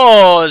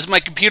 Oh, is my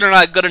computer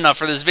not good enough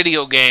for this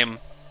video game?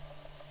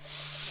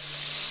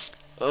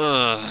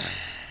 Ugh.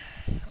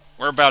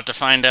 We're about to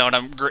find out.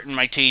 I'm gritting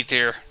my teeth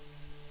here.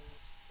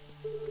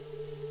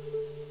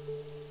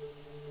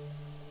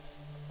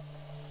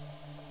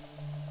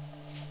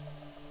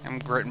 I'm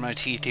gritting my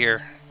teeth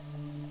here.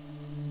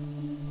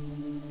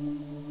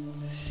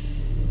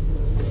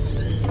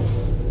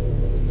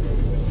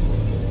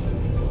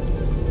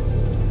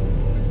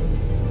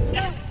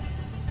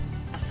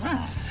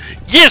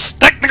 Yes,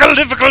 technical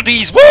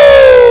difficulties. Woo!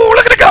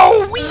 Look at it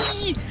go!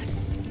 Whee!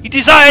 It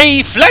is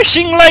I,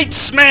 flashing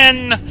lights,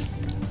 man.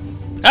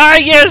 Ah,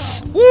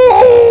 yes.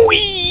 Woo!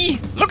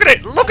 Wee! Look at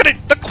it! Look at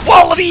it! The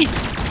quality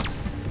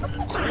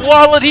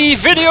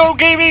video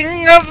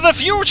gaming of the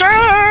future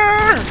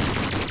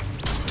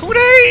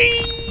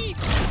today.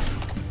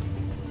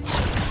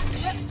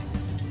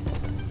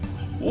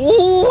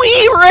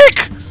 Wee,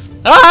 Rick!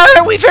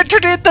 Ah, we've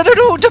entered into the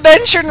new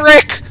dimension,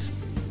 Rick!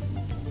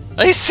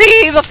 I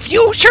see the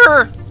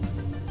future!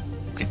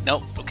 Okay,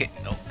 no, okay,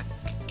 no.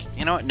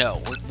 You know what?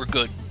 No, we're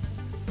good.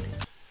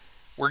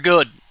 We're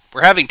good.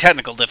 We're having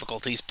technical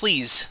difficulties,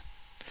 please.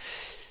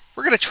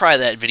 We're gonna try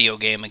that video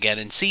game again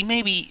and see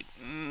maybe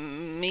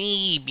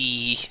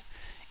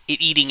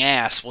it eating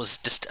ass was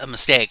just a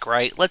mistake,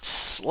 right?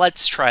 Let's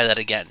try that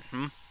again.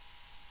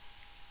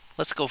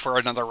 Let's go for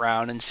another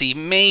round and see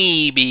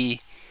maybe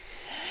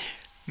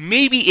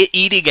it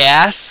eating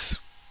ass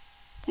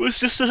was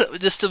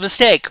just a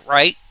mistake,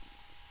 right?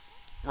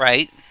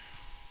 Right?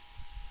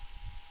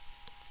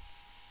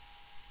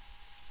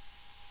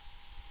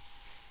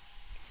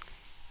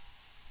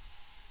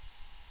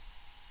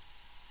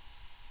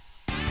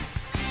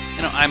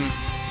 You know,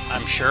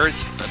 I'm sure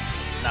it's, but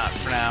not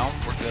for now.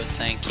 We're good,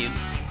 thank you.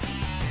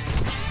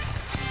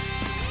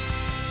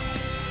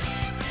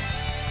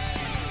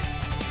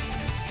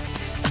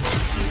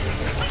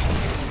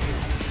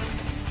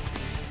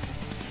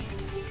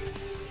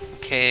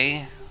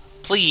 Okay.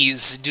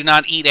 Please, do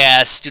not eat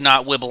ass. Do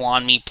not wibble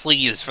on me.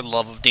 Please, for the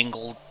love of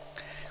Dingle,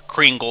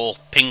 Kringle,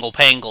 Pingle,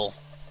 Pangle.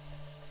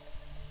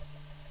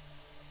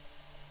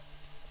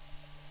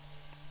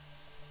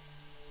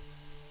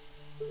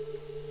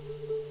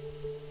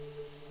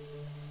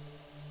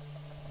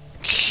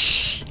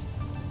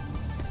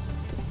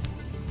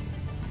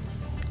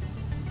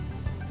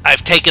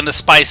 I've taken the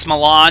spice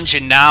melange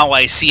and now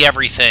I see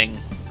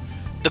everything.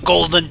 The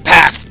golden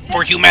path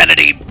for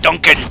humanity,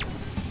 Duncan.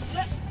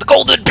 The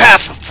golden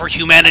path for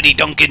humanity,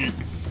 Duncan.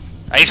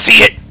 I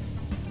see it.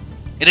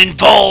 It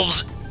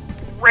involves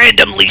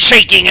randomly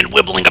shaking and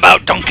wibbling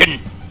about, Duncan.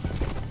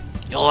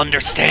 You'll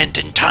understand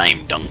in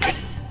time, Duncan.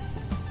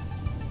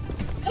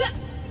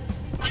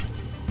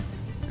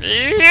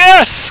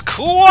 Yes!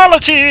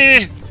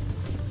 Quality!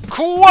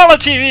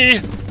 Quality!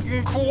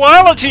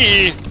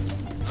 Quality!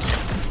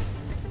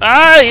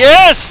 Ah,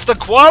 yes! The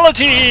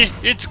quality!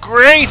 It's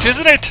great,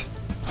 isn't it?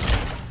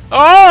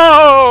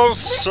 Oh,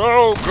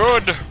 so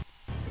good!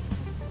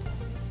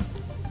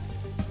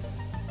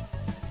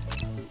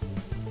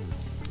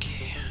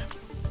 Okay.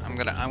 I'm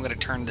gonna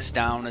turn this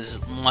down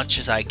as much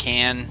as I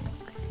can.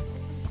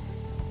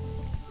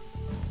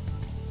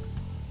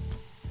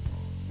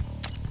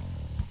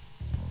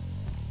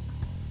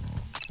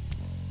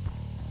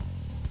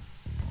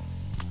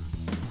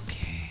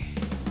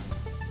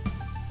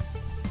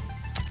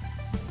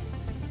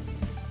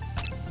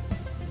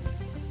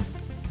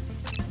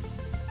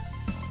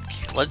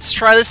 Let's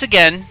try this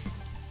again.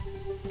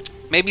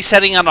 Maybe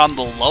setting it on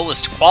the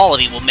lowest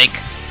quality will make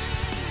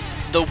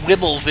the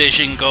Wibble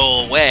vision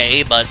go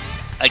away, but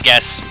I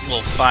guess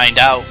we'll find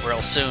out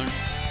real soon.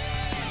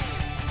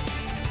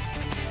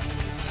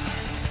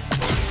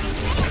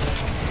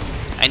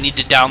 I need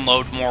to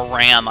download more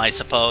RAM, I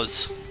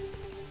suppose.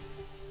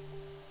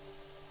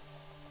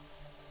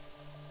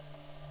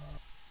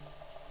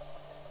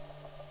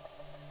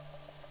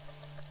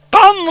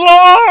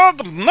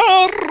 Download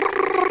more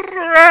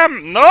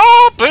RAM!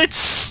 Nope, it's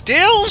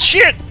still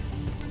shit!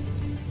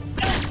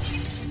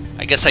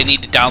 I guess I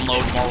need to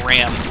download more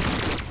RAM.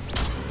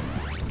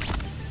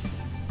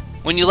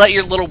 When you let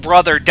your little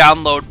brother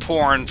download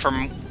porn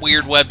from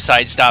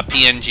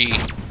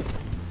weirdwebsites.png.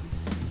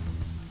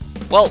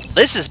 Well,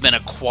 this has been a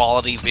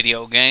quality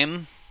video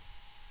game.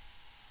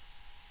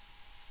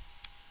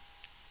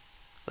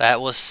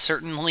 That was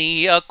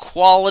certainly a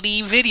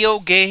quality video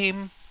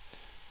game.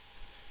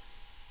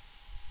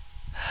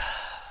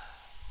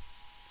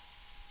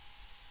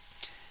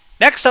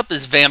 Next up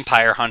is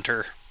Vampire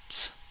Hunters.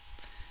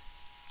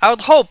 I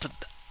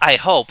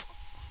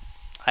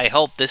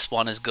hope this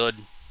one is good.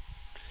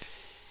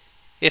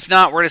 If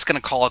not, we're just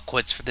gonna call it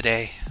quits for the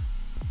day.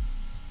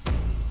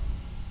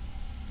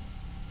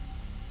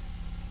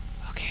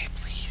 Okay,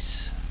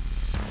 please.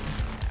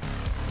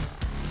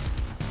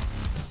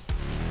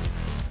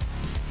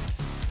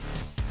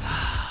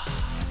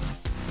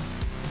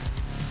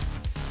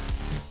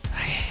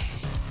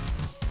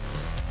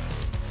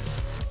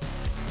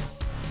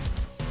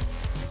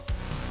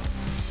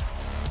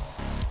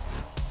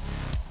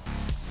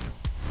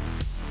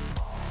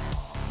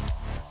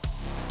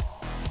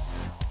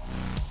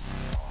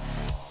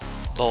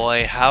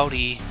 Boy,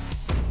 howdy.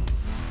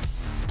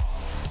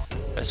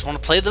 I just want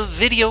to play the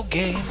video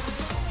game.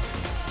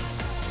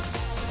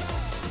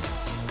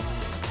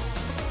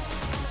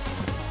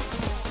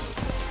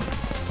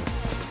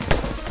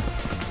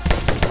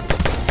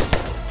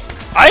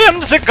 I am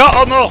the god.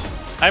 Oh no!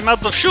 I'm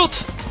out of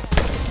shoot!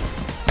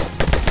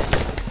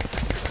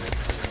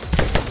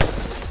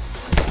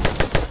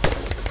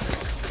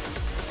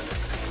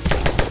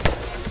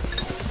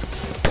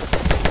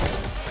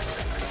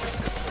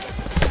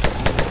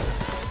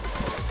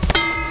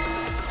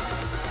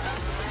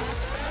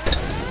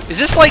 Is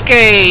this like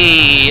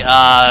a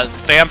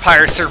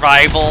Vampire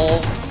Survivor,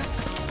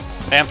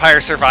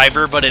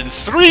 but in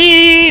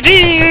 3D?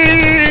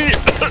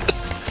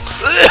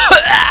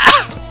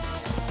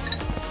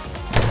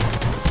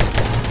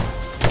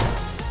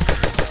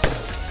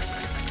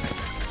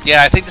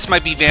 Yeah, I think this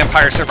might be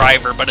Vampire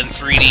Survivor, but in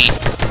 3D.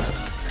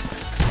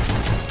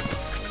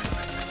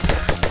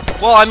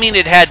 Well, I mean,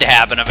 it had to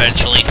happen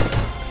eventually.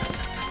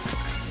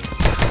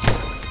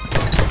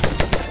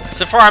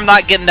 So far, I'm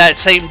not getting that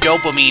same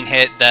dopamine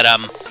hit that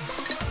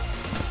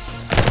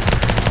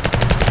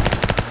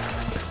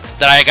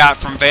I got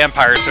from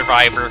Vampire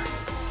Survivor.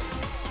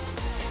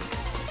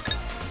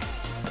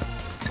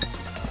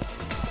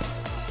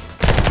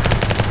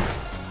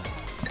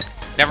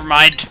 Never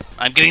mind.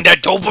 I'm getting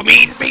that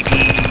dopamine, baby!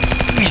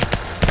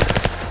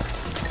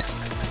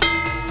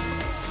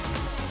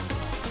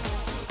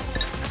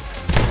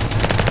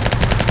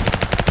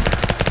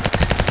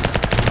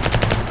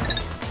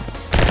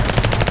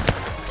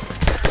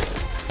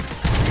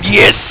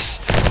 Yes!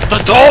 The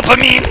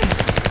dopamine!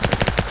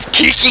 It's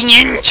kicking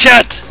in,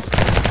 chat!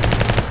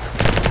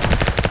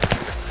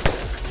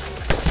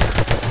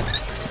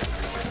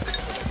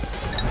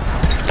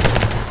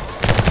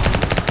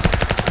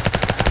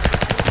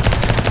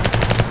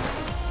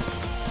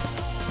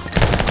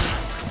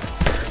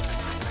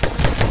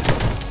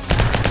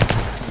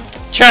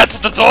 Chat,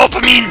 the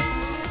dopamine!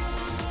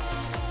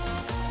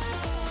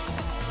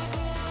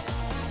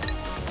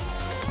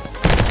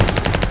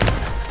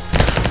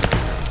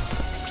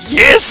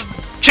 Yes,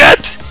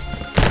 chat!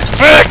 It's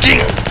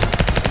working!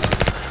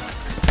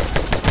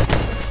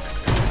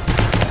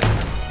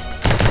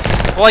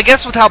 Well, I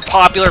guess with how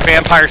popular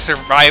Vampire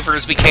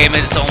Survivors became,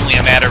 it's only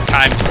a matter of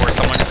time before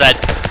someone said,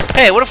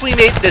 hey, what if we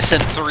made this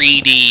in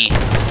 3D?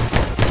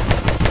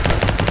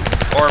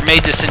 Or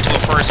made this into a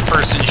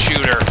first-person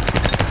shooter?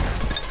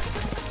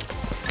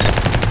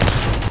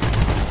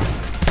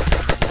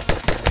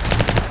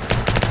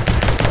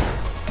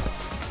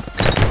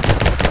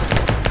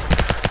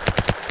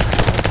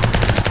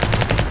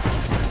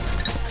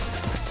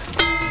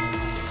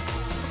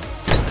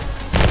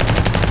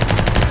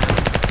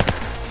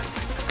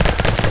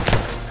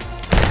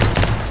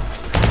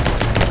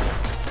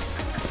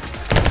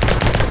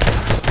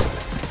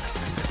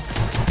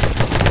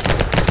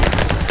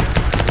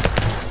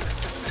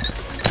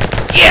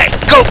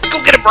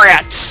 Go get him,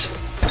 brats!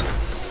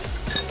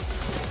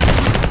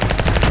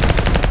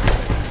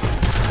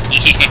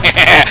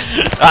 Yeah,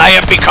 I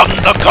have become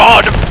the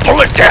god of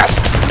bullet death!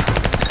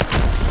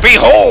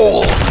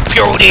 Behold,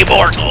 puny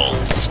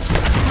mortals!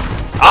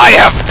 I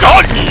have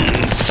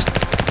guns!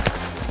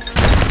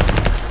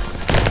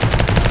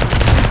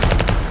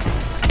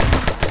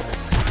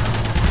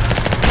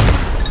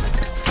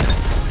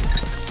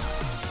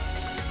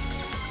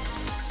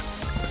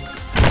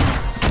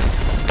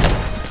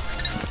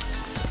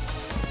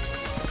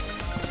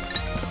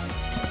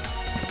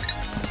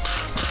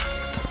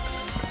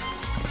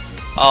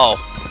 Oh.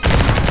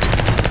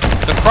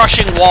 The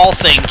crushing wall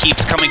thing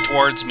keeps coming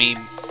towards me.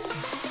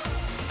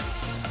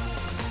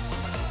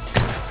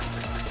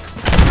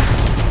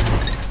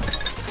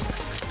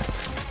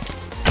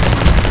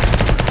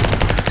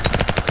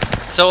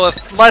 So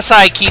unless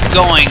I keep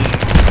going,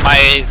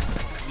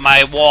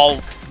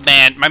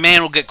 my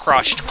man will get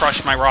crushed.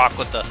 Crush my rock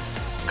with the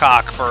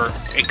cock for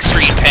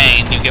extreme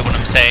pain, you get what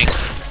I'm saying.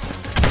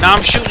 Now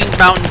I'm shooting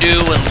Mountain Dew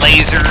and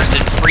lasers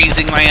and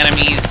freezing my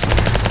enemies.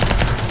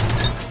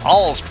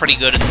 All's pretty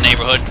good in the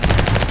neighborhood.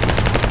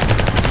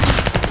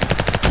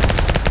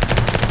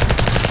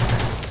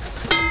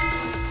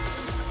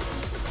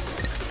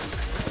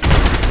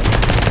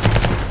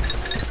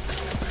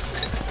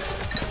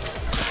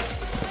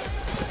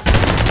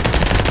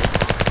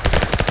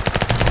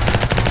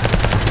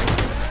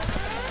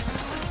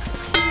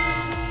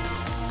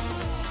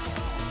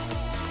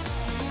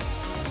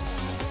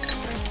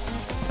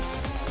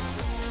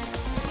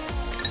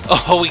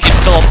 Oh, we can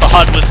fill up the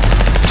HUD with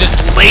just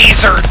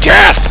laser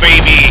death,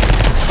 baby!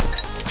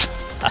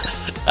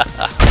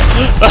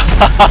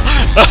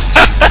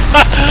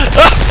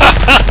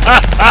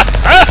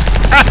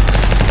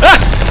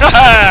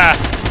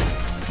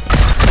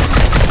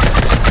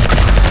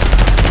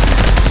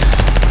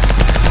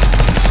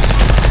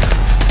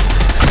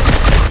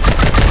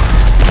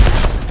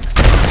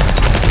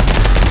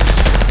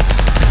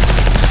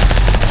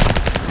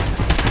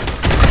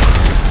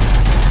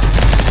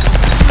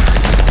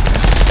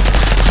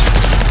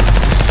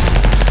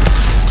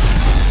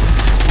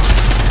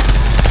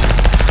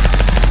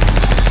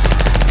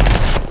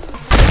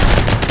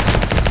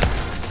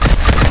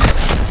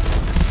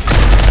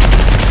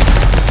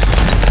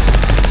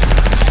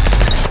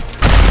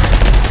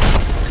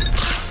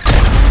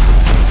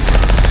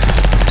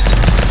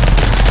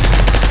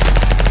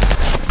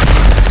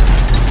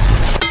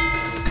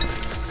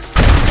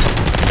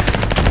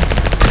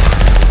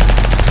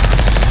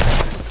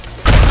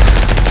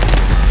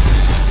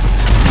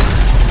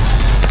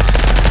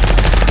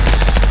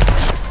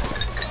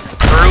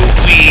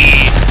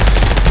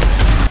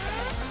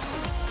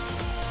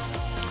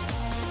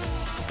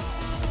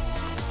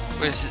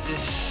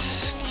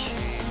 Is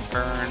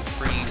burn,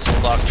 freeze,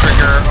 hold off,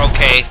 trigger,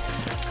 okay.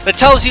 That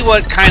tells you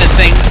what kind of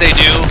things they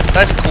do.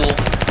 That's cool.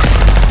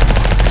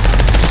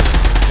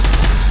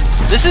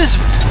 This is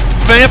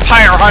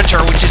Vampire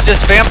Hunter, which is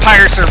just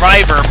Vampire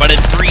Survivor, but in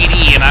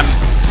 3D, and I'm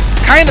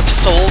kind of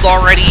sold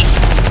already.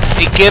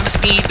 It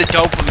gives me the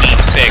dopamine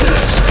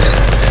fix.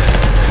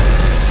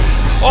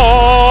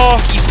 Oh,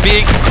 he's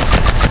big.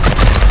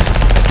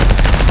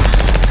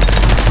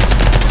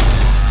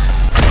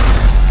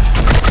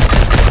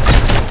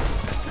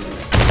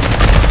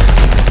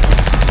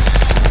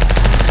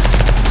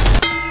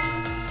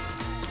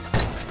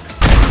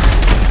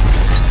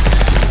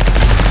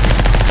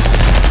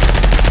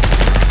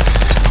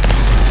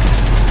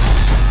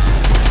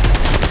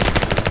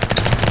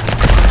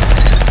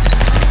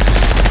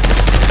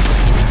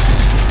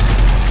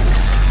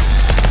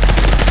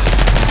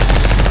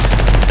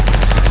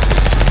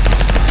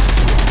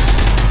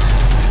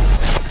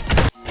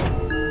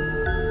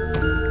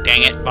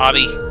 Dang it,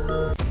 Bobby.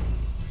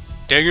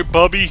 Dang it,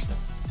 Bobby.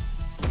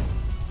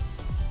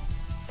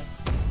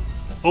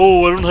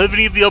 Oh, I don't have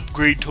any of the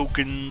upgrade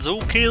tokens.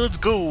 Okay, let's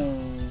go,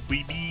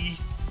 baby.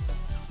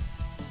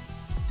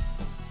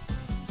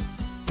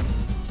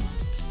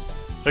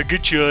 I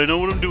get you. I know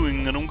what I'm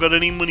doing. I don't got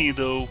any money,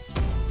 though.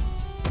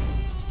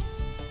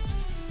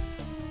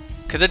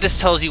 Okay, that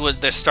just tells you what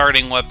their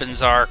starting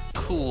weapons are.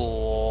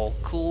 Cool.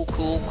 Cool,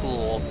 cool,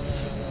 cool.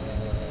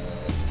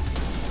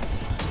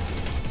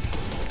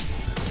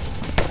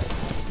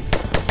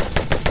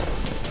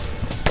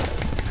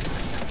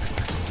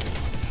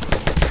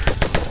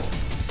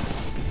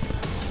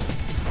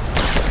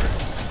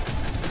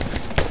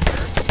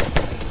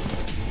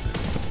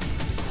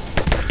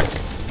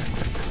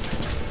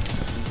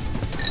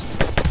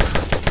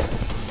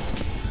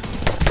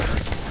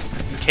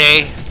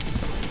 Okay.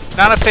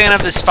 Not a fan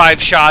of this 5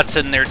 shots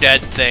and they're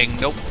dead thing.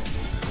 Nope.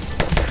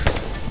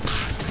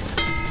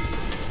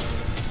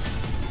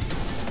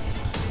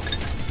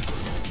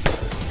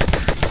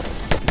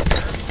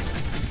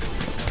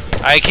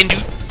 I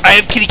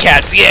have kitty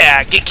cats.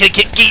 Yeah, get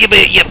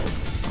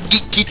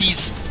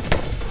kitties.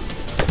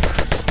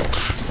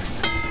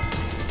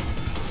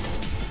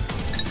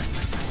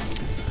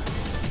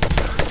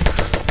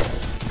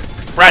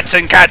 Rats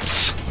and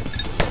cats.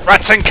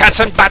 Rats and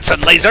cats and bats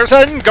and lasers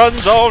and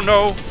guns. Oh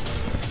no.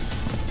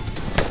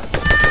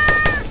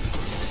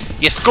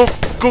 Yes, go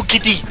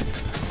kitty.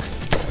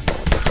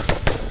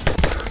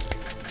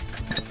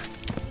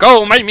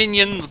 Go, my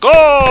minions,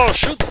 go!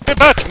 Shoot the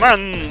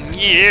Batman!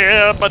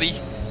 Yeah, buddy.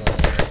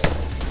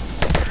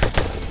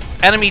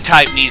 Enemy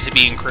type needs to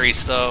be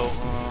increased, though.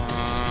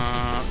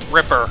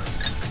 Ripper.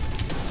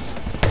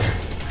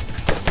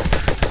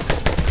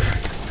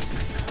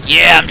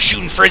 Yeah, I'm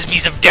shooting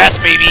frisbees of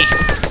death, baby!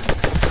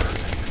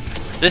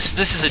 This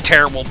is a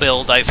terrible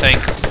build, I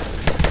think.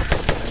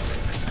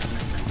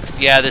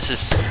 Yeah, this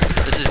is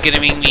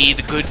giving me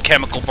the good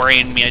chemical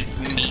brain meat.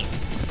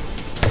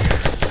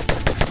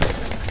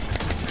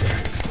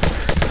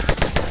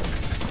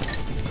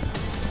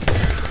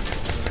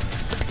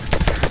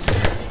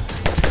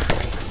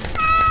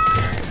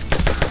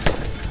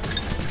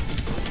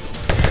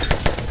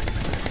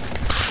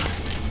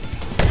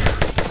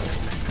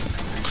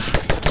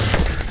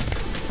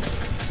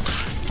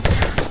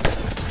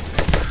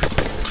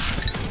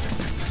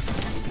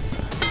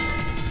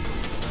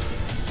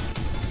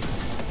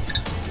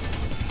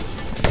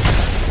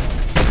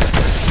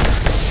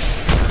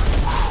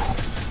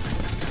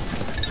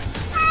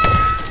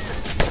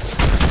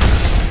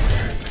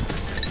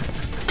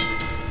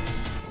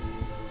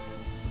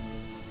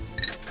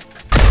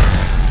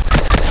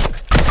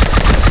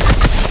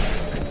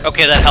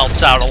 Okay, that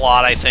helps out a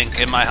lot, I think,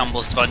 in my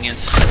humblest of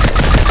onions.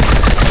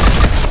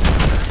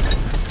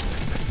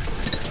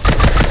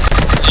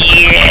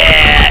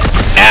 Yeah!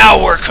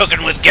 Now we're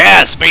cooking with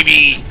gas,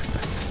 baby!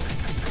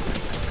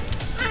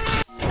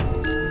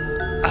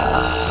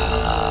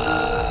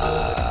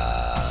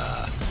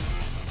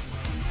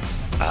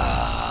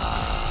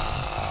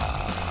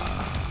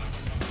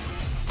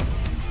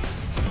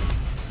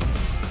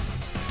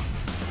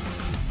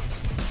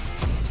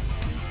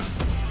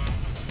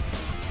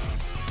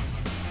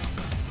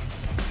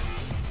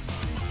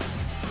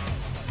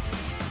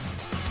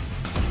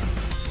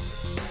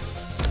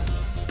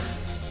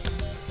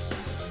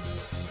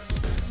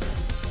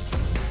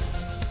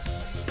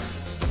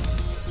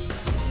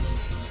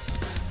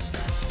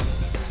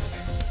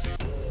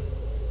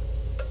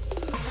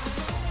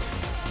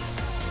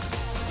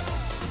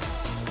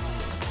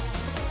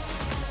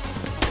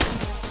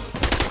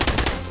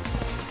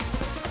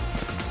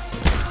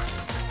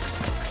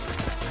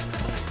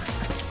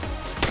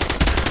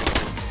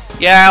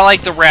 Yeah, I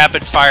like the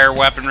rapid fire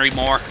weaponry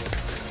more.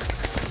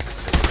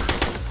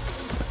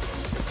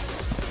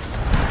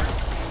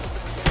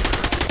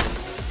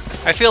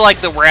 I feel like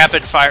the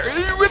rapid fire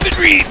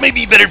weaponry may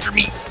be better for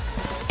me.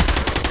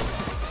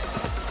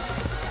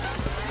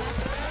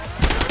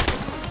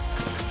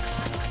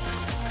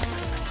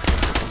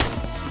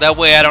 That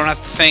way I don't have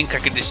to think, I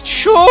can just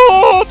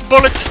shoot the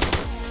bullet.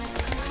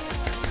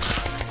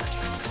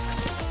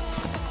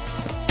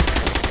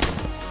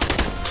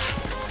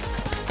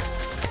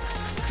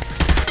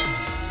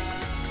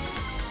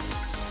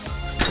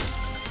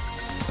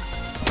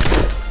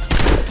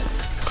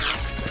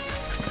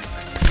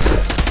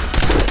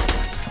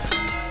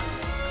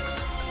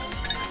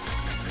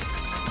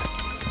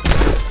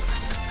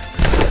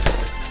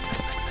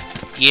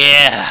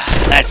 Yeah,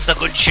 that's the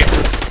good shit.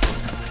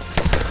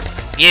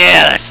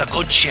 Yeah, that's the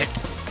good shit.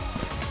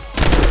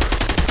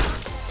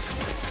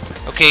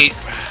 Okay,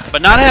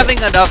 but not having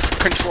enough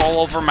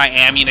control over my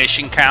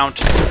ammunition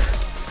count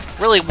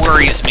really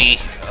worries me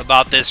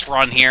about this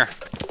run here.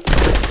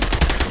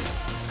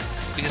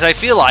 Because I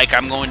feel like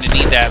I'm going to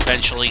need that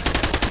eventually.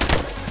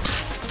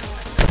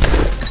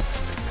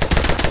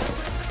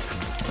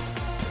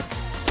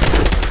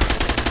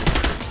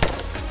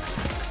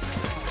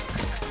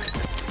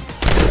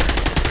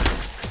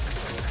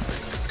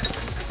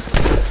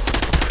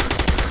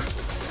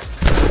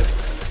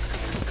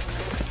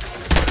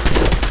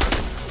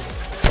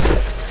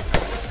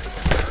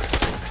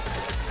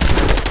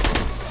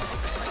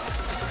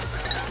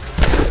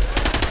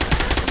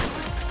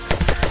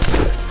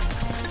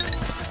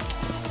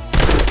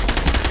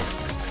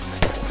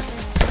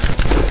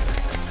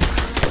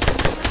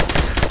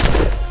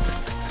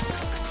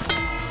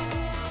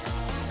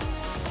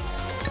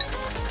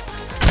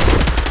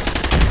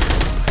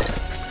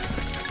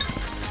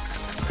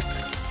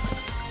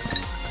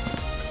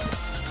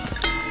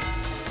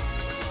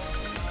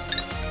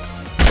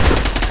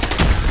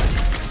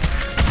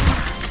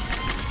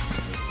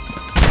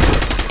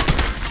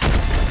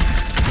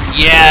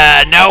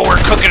 Yeah, now we're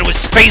cooking with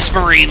Space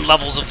Marine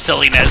levels of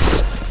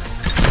silliness.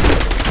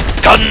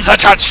 Guns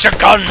attached to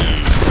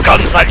guns!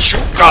 Guns that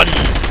shoot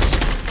guns!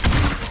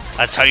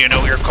 That's how you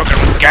know you're cooking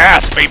with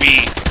gas,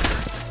 baby!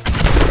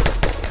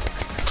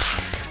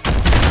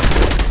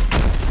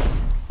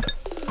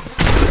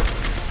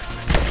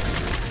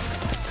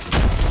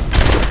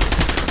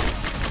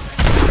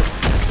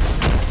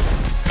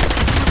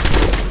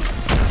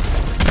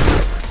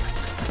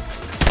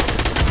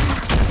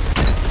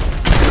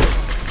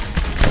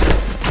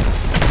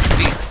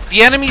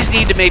 The enemies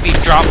need to maybe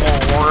drop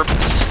more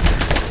orbs.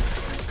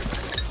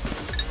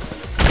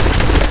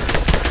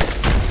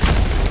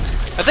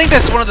 I think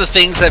that's one of the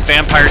things that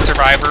Vampire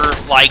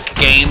Survivor-like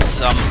games,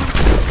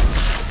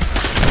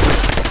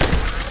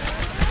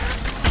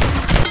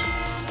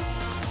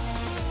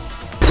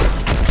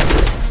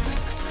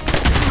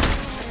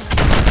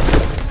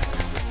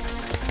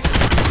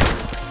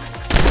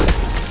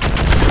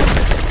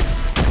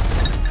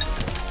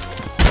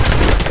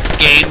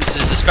 games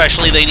is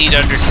especially they need to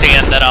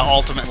understand that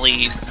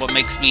ultimately what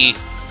makes me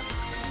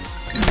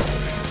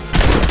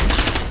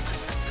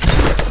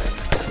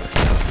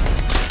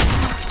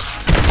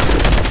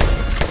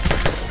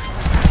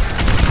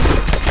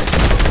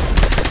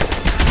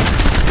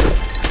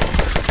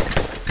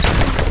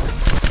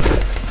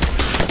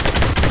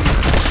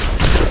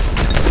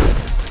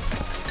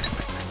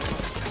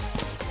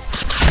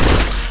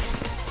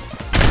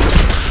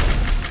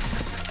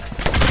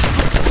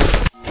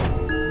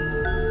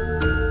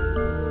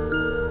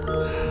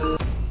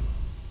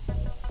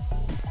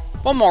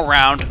one more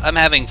round. I'm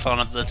having fun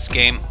with this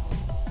game.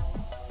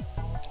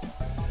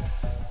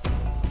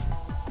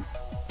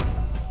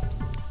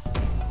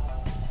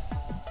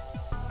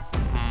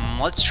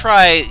 Let's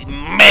try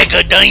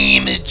Mega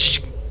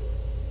Damage.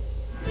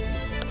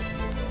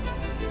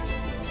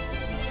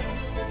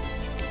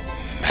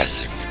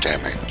 Massive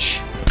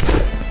damage.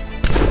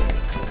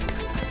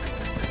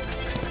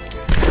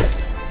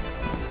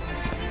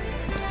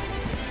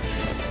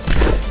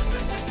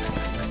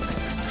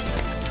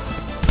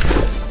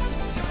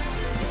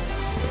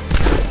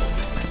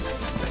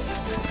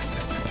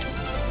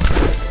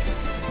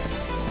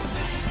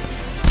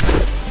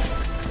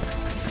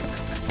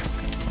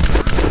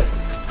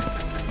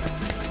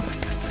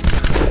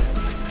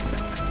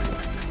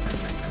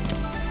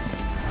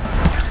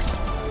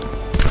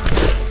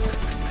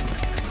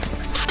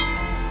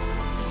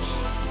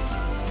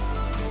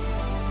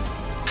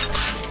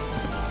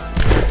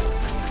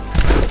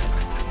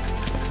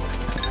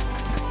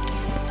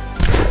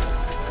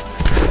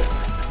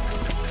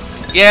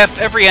 Yeah,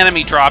 if every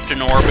enemy dropped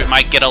an orb, it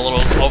might get a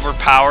little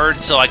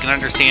overpowered, so I can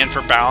understand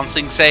for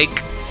balancing sake.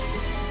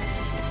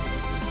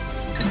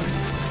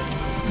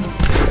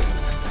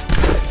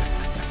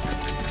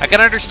 I can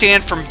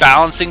understand from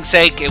balancing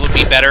sake, it would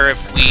be better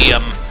if we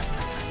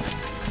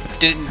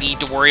didn't need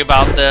to worry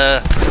about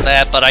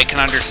that, but I can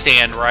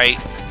understand, right?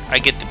 I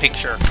get the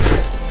picture.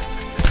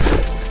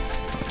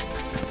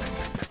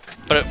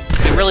 But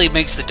it really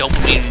makes the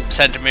dopamine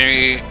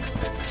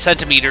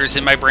centimeters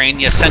in my brain.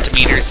 Yes,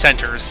 centimeters,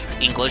 centers,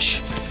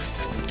 English.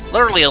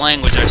 Literally a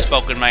language I've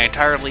spoken my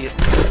entirety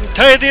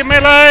of my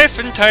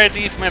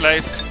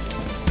life.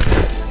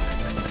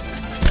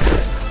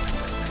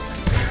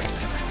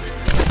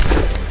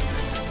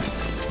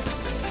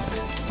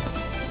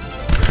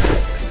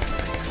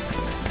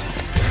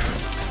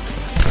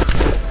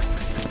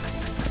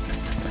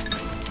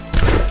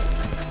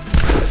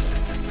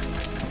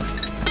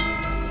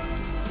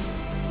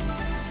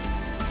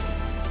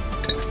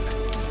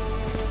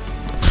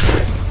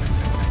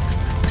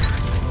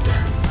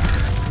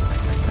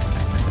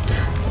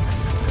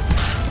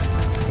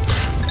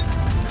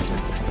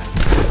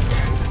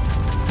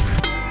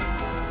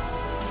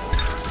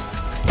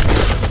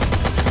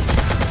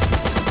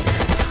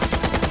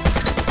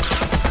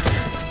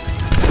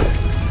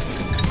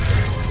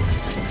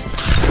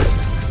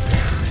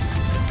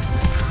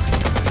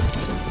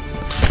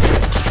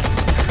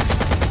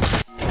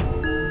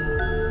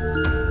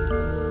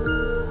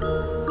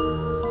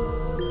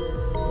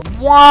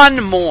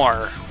 One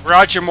more.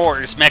 Roger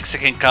Moore's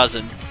Mexican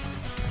cousin.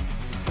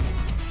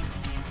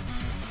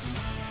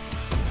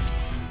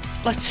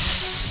 Let's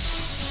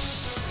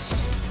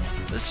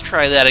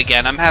try that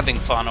again. I'm having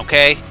fun,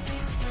 okay?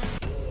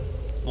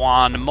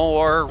 One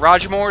more.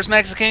 Roger Moore's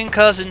Mexican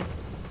cousin.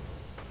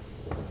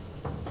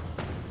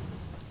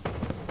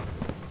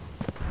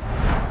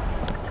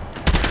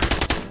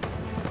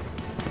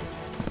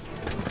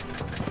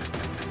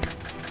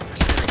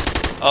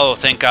 Oh,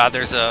 thank God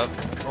there's a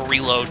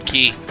reload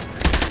key.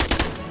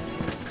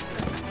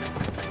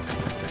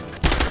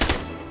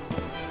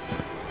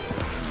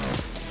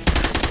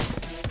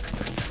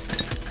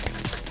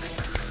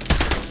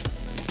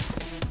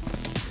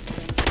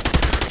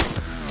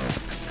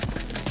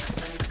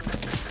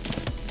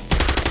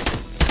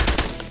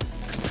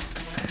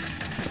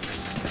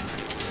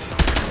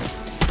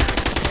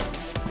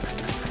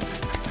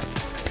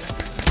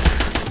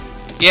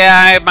 Yeah,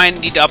 I might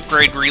need to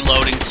upgrade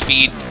reloading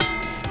speed.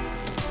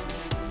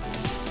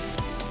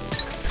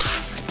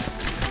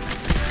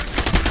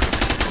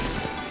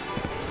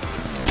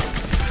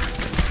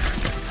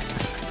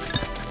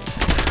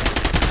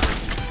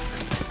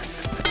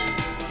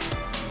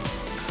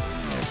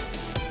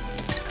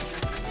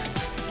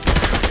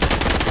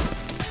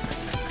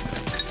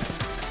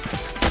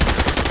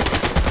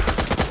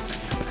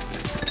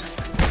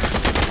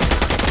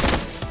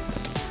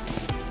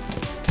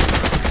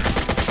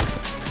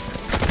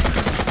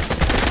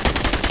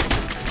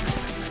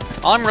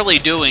 All I'm really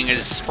doing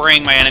is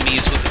spraying my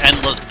enemies with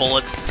endless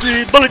bullet.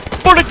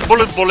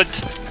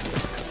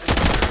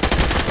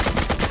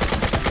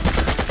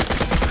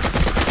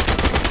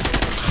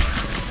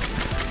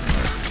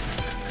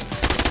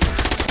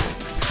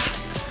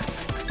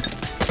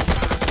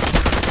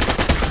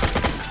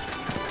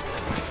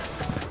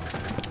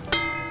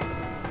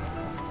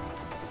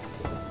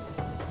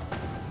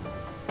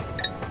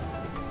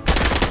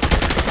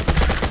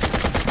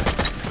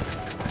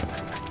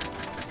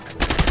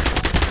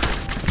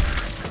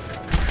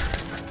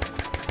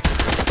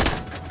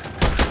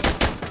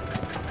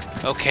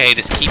 Okay,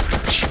 just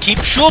keep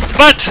shoot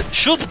butt!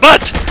 Shoot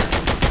butt!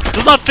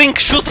 Do not think,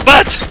 shoot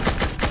butt!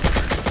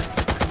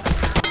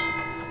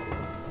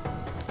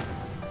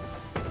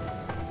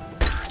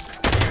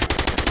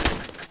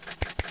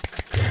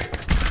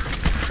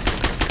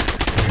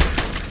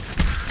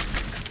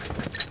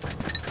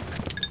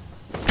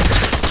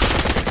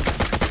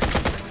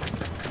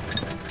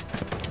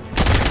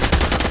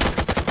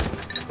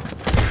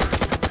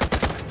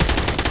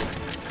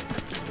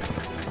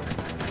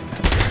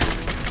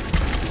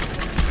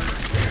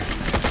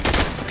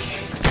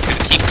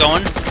 Keep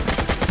going.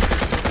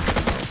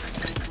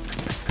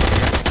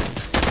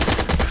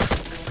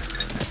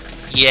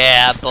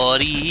 Yeah,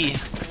 buddy.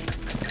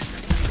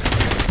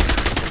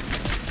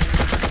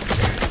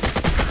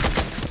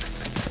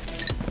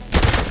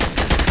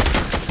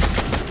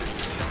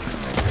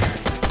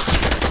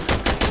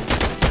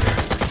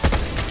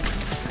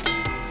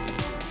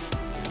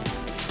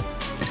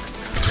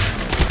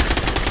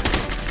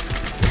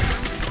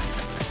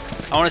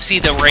 I want to see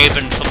the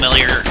Raven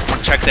familiar. I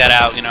want to check that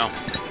out, you know.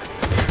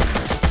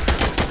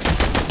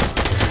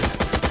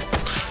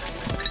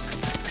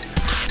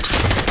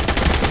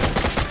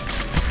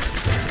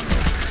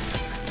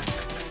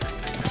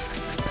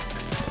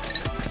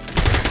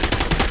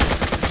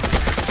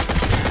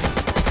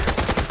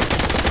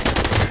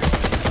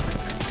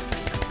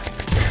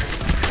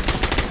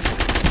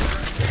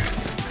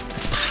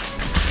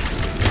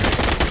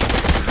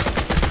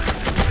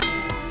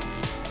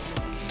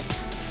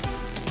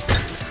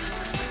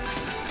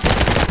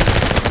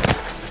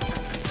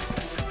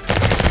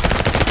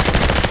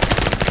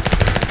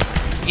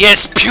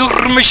 Yes,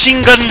 pure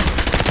machine gun!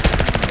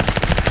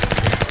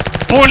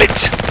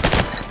 Bullet!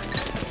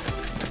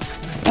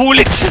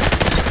 Bullet!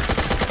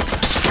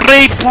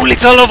 Spray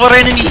bullet all over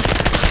enemy!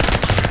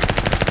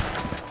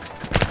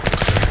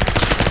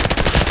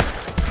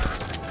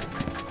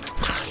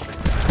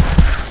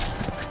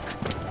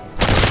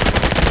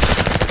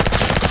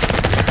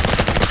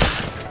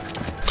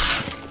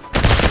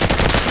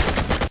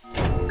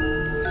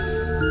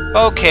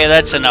 Okay,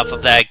 that's enough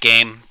of that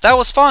game. That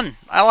was fun.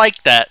 I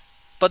liked that.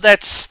 But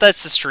that's the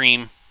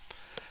stream.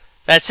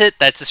 That's it.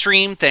 That's the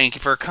stream. Thank you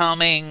for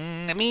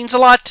coming. It means a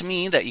lot to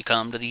me that you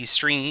come to these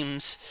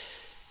streams.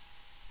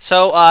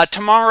 So,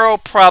 tomorrow,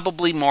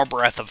 probably more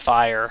Breath of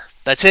Fire.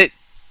 That's it.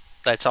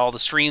 That's all the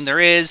stream there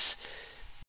is.